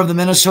member of the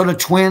Minnesota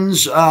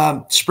Twins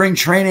spring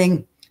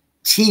training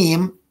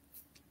team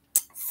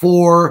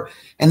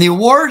and the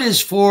award is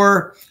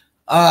for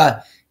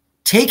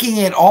taking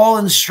it all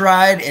in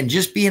stride and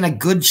just being a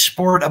good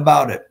sport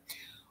about it.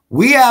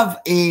 We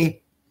have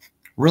a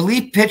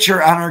relief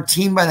pitcher on our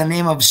team by the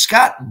name of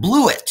Scott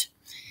Blewett.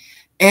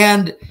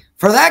 And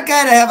for that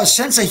guy to have a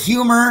sense of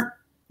humor,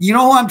 you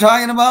know who I'm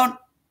talking about?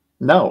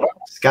 No,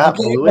 Scott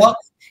Blewett. Well,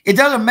 it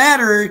doesn't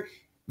matter.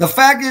 The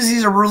fact is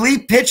he's a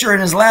relief pitcher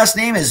and his last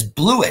name is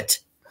Blewett.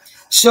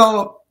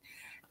 So,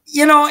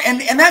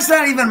 and that's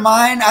not even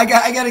mine. I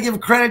got to give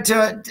credit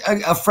to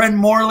a friend,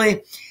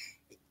 Morley.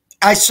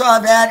 I saw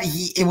that.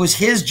 It was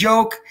his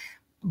joke,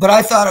 but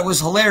I thought it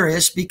was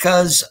hilarious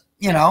because,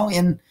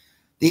 in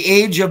the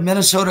age of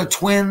Minnesota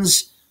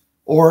Twins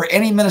or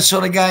any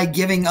Minnesota guy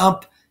giving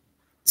up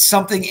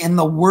something in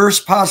the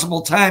worst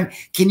possible time.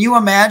 Can you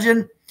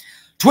imagine?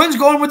 Twins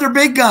going with their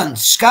big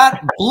guns.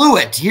 Scott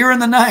Blewett here in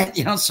the ninth.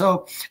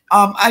 So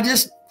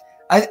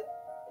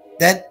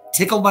that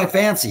tickled my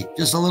fancy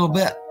just a little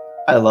bit.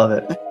 I love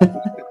it.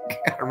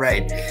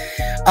 Right.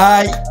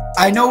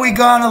 I know we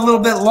gone a little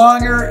bit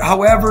longer.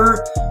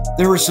 However,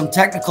 there were some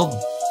technical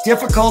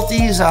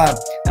difficulties. I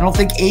don't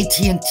think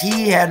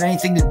AT&T had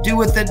anything to do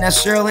with it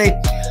necessarily.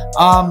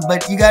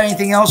 But you got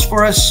anything else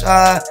for us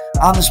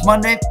on this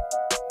Monday?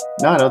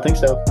 No, I don't think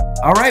so.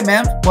 All right,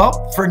 man.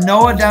 Well, for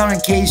Noah down in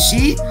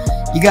KC,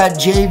 you got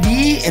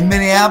JV in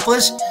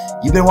Minneapolis.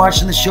 You've been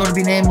watching the Show to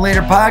Be Named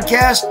Later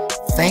podcast.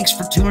 Thanks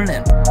for tuning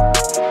in.